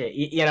bullshit.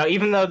 You know,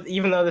 even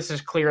though this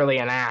is clearly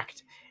an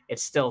act,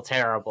 it's still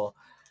terrible.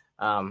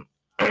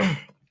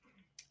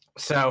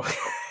 So,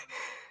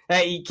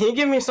 hey, can you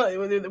give me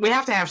something? We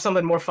have to have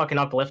something more fucking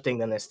uplifting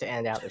than this to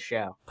end out the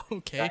show.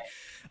 Okay.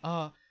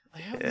 I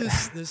have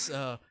this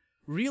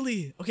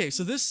really okay.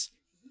 So this.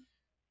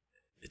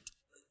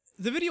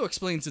 The video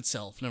explains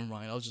itself. Never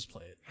mind. I'll just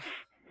play it.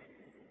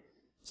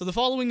 So the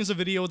following is a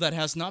video that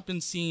has not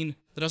seen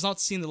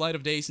the light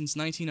of day since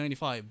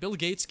 1995. Bill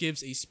Gates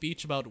gives a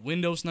speech about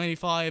Windows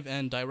 95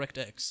 and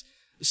DirectX,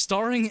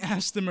 starring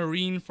as the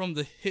Marine from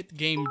the hit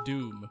game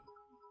Doom.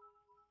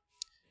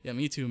 Yeah,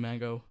 me too,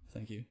 Mango.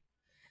 Thank you.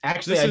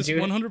 Actually, this is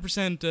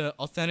 100%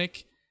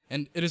 authentic,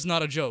 and it is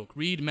not a joke.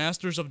 Read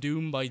Masters of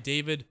Doom by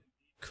David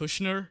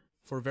Kushner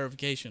for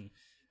verification.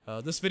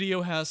 This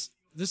video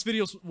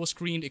was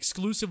screened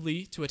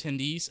exclusively to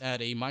attendees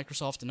at a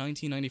Microsoft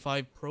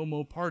 1995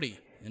 promo party.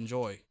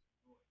 Enjoy.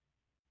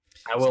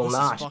 I will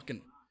not.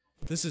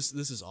 This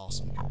is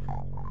awesome.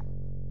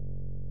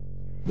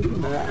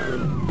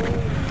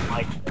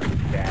 Like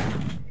that.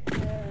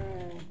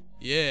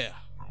 Yeah.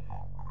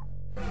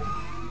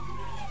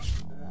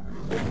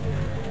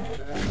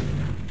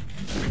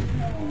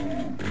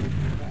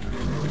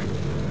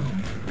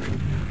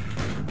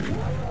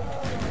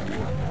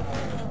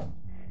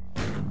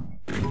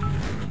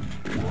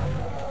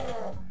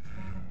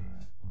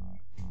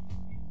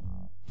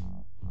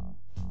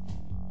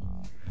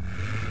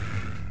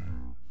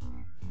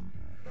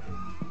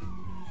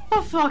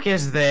 What the fuck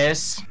is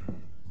this?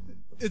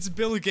 It's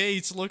Bill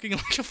Gates looking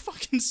like a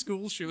fucking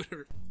school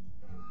shooter.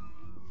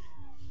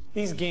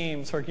 These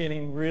games are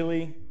getting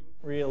really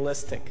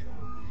realistic.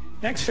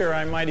 Next year,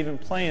 I might even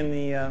play in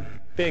the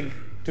big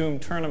Doom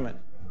tournament.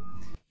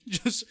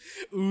 Just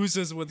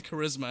oozes with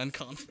charisma and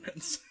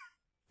confidence.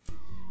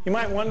 You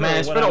might wonder. Man,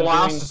 it's been a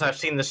while since I've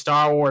seen the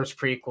Star Wars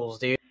prequels,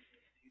 dude.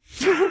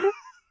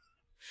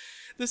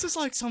 This is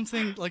like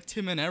something like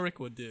Tim and Eric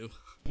would do.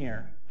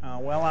 Here,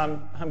 well,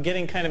 I'm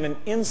getting kind of an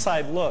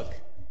inside look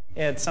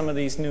at some of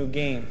these new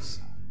games.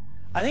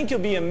 I think you'll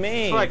be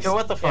amazed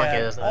what the fuck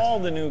at is this? all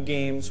the new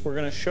games we're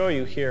going to show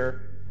you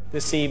here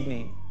this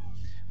evening.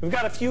 We've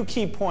got a few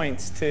key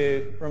points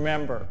to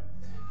remember.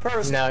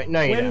 First,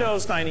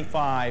 Windows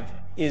 95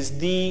 is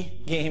the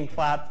game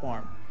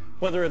platform.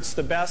 Whether it's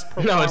the best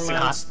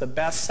performance, the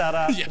best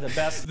setup, the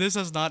best... This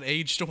has not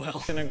aged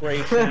well.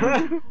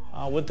 ...integration.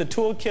 With the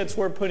toolkits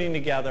we're putting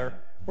together,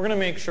 we're going to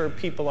make sure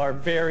people are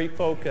very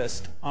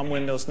focused on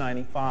Windows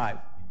 95.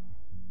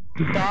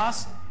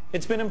 DOS,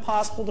 it's been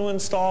impossible to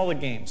install the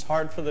games.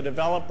 Hard for the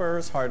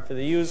developers, hard for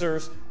the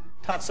users,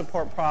 tough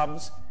support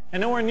problems,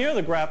 and nowhere near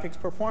the graphics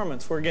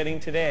performance we're getting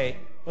today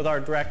with our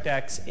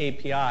DirectX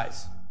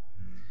APIs.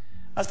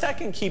 A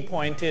second key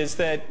point is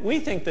that we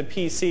think the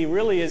PC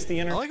really is the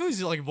I like how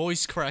he's like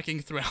voice cracking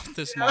throughout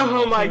this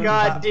Oh my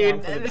god,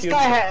 dude. This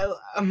guy had...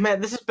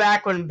 man, this is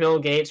back when Bill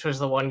Gates was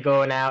the one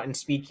going out and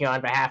speaking on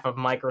behalf of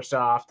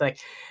Microsoft. Like,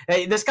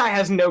 hey, this guy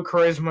has no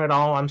charisma at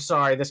all. I'm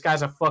sorry. This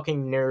guy's a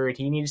fucking nerd.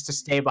 He needs to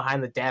stay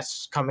behind the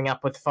desk coming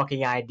up with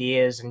fucking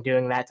ideas and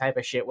doing that type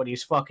of shit, what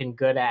he's fucking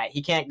good at.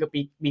 He can't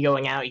be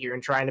going out here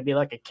and trying to be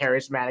like a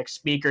charismatic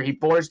speaker. He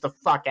bores the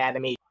fuck out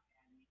of me.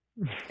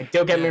 Like,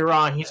 don't get me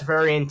wrong, he's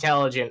very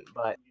intelligent,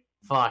 but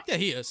fuck. Yeah,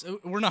 he is.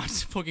 We're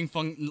not poking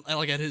fun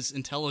like at his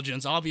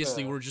intelligence.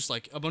 Obviously, we're just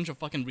like a bunch of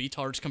fucking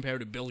retards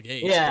compared to Bill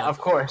Gates. Yeah, but, of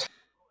course.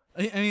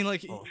 I mean,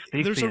 like,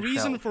 there's a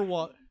reason for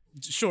what.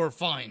 Sure,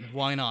 fine.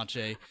 Why not,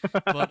 Jay?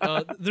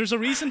 But there's a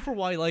reason for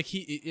why, like,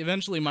 he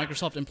eventually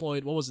Microsoft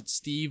employed, what was it,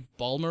 Steve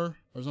Ballmer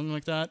or something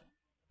like that?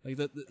 Like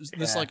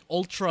this like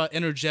ultra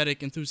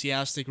energetic,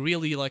 enthusiastic,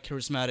 really like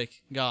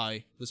charismatic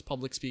guy, this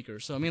public speaker.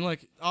 So I mean,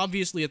 like,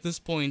 obviously at this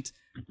point,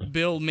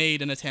 Bill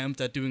made an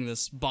attempt at doing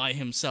this by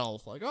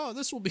himself. Like, oh,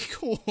 this will be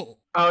cool.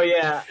 Oh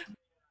yeah.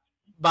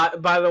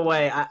 By the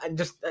way, I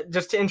just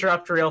to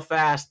interrupt real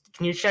fast,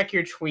 can you check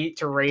your tweet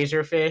to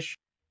Razorfish?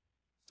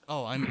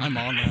 Oh, I'm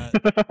on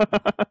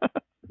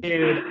that.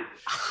 Dude.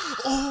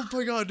 Oh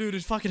my god, dude,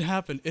 it fucking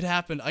happened. It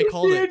happened. I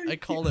called it. I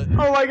called it.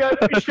 Oh my god.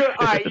 Sure.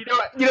 Alright, you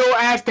know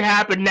what has to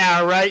happen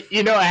now, right?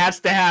 You know what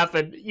has to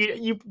happen.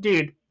 You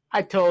dude,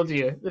 I told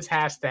you. This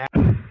has to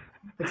happen.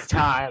 It's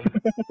time.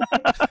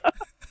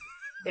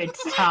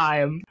 It's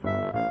time.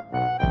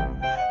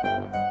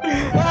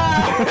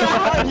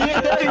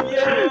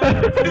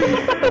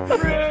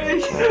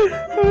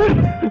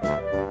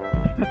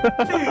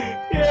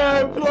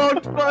 Yeah,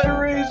 blocked by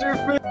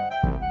Razorfist.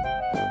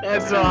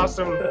 That's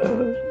awesome.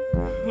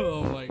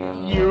 Oh my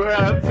god. You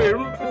have been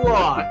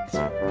blocked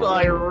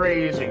by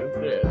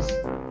Razorfist.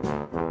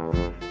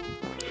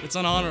 It's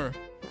an honor.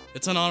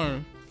 It's an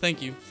honor.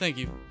 Thank you. Thank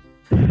you.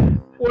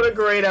 What a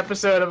great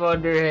episode of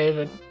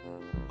Underhaven.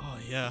 Oh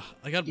yeah,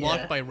 I got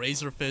blocked by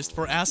Razorfist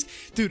for ask.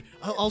 Dude,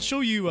 I'll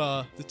show you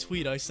the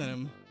tweet I sent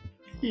him.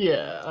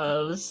 Yeah,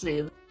 let's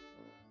see.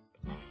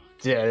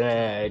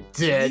 Alright,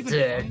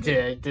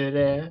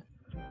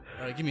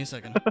 give me a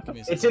second.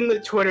 It's in the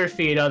Twitter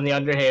feed on the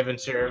Underhaven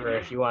server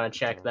if you want to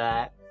check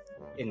that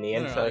in the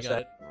info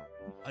section.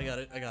 I got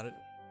it.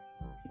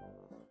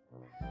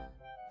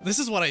 This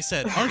is what I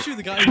said. Aren't you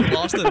the guy who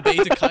lost the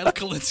debate to Kyle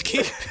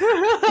Kalinske?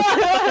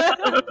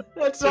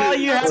 That's all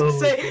you have to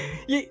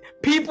say.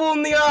 People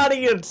in the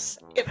audience,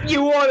 if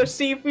you want to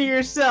see for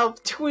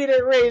yourself, tweet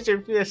at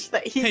Razorfist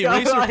that he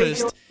got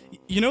Razorfist,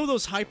 you know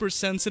those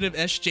hypersensitive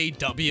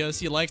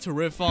SJWs you like to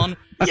riff on?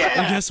 Yeah.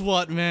 Well, guess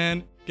what,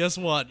 man? Guess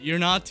what? You're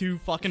not too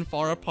fucking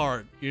far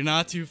apart. You're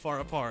not too far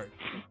apart.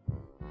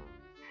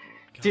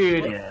 God,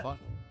 dude,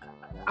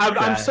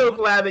 I'm so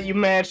glad that you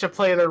managed to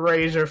play the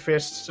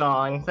Razorfist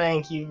song.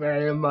 Thank you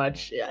very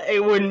much.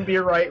 It wouldn't be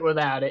right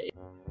without it.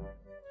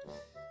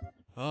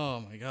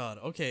 Oh my god.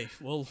 Okay,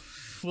 we'll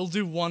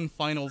do one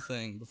final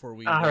thing before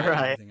we wrap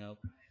everything up.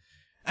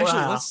 Actually,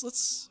 Wow.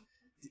 let's.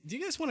 Do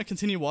you guys want to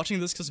continue watching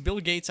this? Because Bill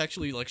Gates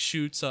actually like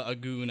shoots a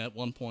goon at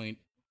one point,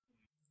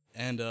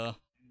 and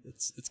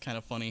it's kind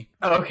of funny.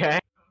 Okay.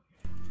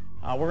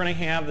 We're going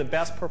to have the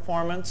best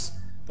performance,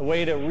 the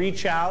way to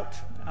reach out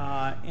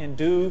and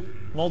do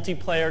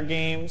multiplayer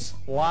games,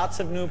 lots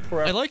of new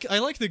peripherals. I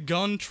like the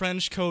gun,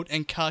 trench coat,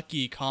 and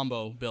khaki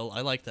combo, Bill.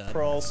 I like that.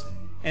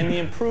 And the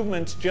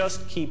improvements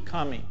just keep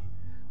coming.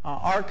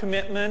 Our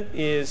commitment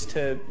is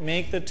to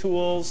make the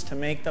tools, to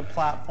make the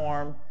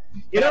platform.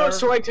 You know,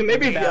 so like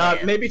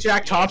maybe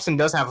Jack Thompson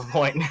does have a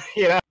point.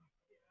 You know,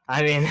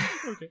 I mean.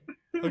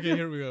 Okay,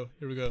 here we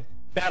go.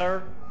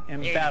 Better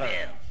and better.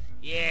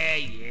 Yeah.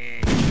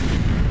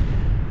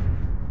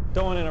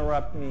 Don't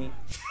interrupt me.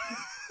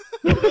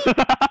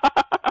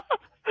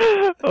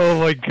 Oh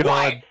my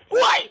god.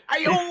 Why? Are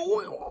you?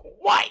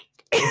 Why?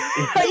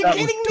 Are you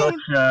kidding me?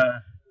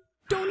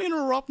 Don't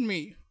interrupt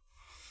me.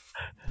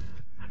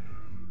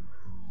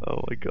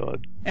 Oh my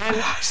god. And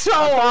so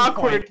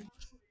awkward.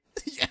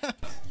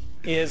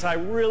 Is I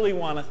really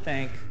want to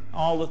thank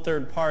all the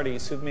third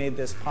parties who've made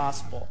this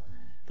possible.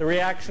 The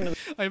reaction of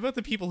I bet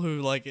the people who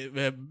like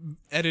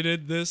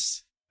edited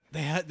this,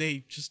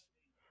 they just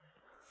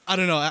I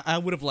don't know. I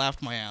would have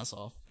laughed my ass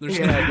off. There's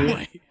no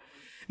way.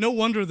 No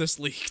wonder this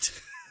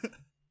leaked.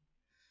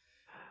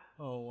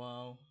 Oh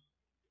wow.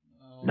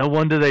 No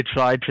wonder they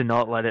tried to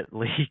not let it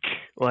leak.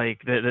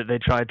 Like they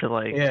tried to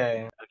like.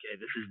 Yeah. Okay,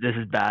 this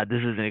is bad.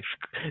 This is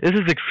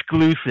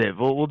exclusive.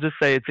 We'll just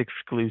say it's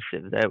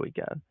exclusive. There we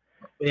go.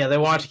 Yeah, they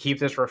want to keep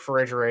this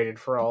refrigerated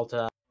for all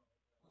time.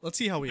 Let's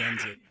see how he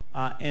ends it.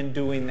 In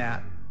doing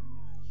that.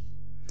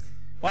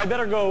 Well, I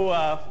better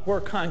go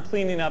work on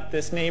cleaning up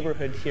this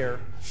neighborhood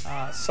here.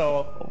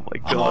 Oh my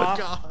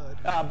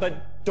god.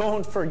 But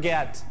don't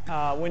forget,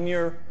 when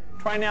you're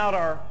trying out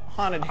our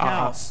haunted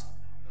house,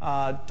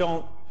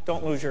 don't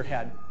lose your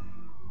head.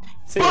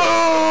 See you.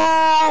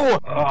 Oh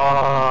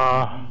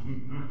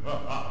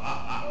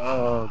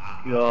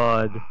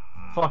god.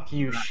 Fuck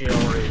you,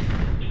 Shilry.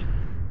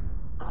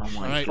 Oh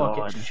my god.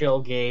 Fucking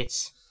Shill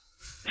Gates.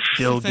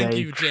 Thank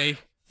you, Jay.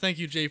 Thank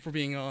you, Jay, for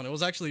being on. It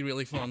was actually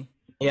really fun.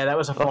 Yeah, that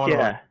was a fun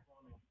one.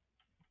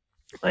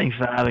 Thanks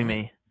for having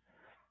me.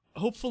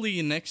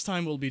 Hopefully next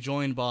time we'll be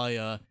joined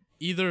by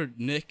either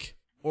Nick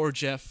or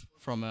Jeff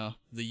from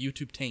the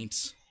YouTube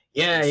Taints.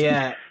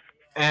 Yeah.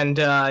 And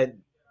I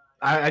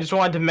just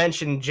wanted to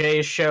mention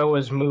Jay's show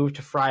was moved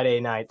to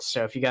Friday nights,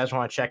 so if you guys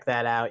want to check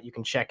that out, you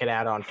can check it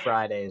out on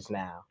Fridays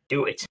now.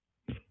 Do it.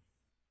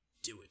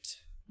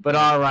 But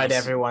all right,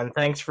 everyone.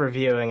 Thanks for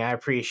viewing. I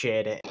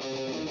appreciate it.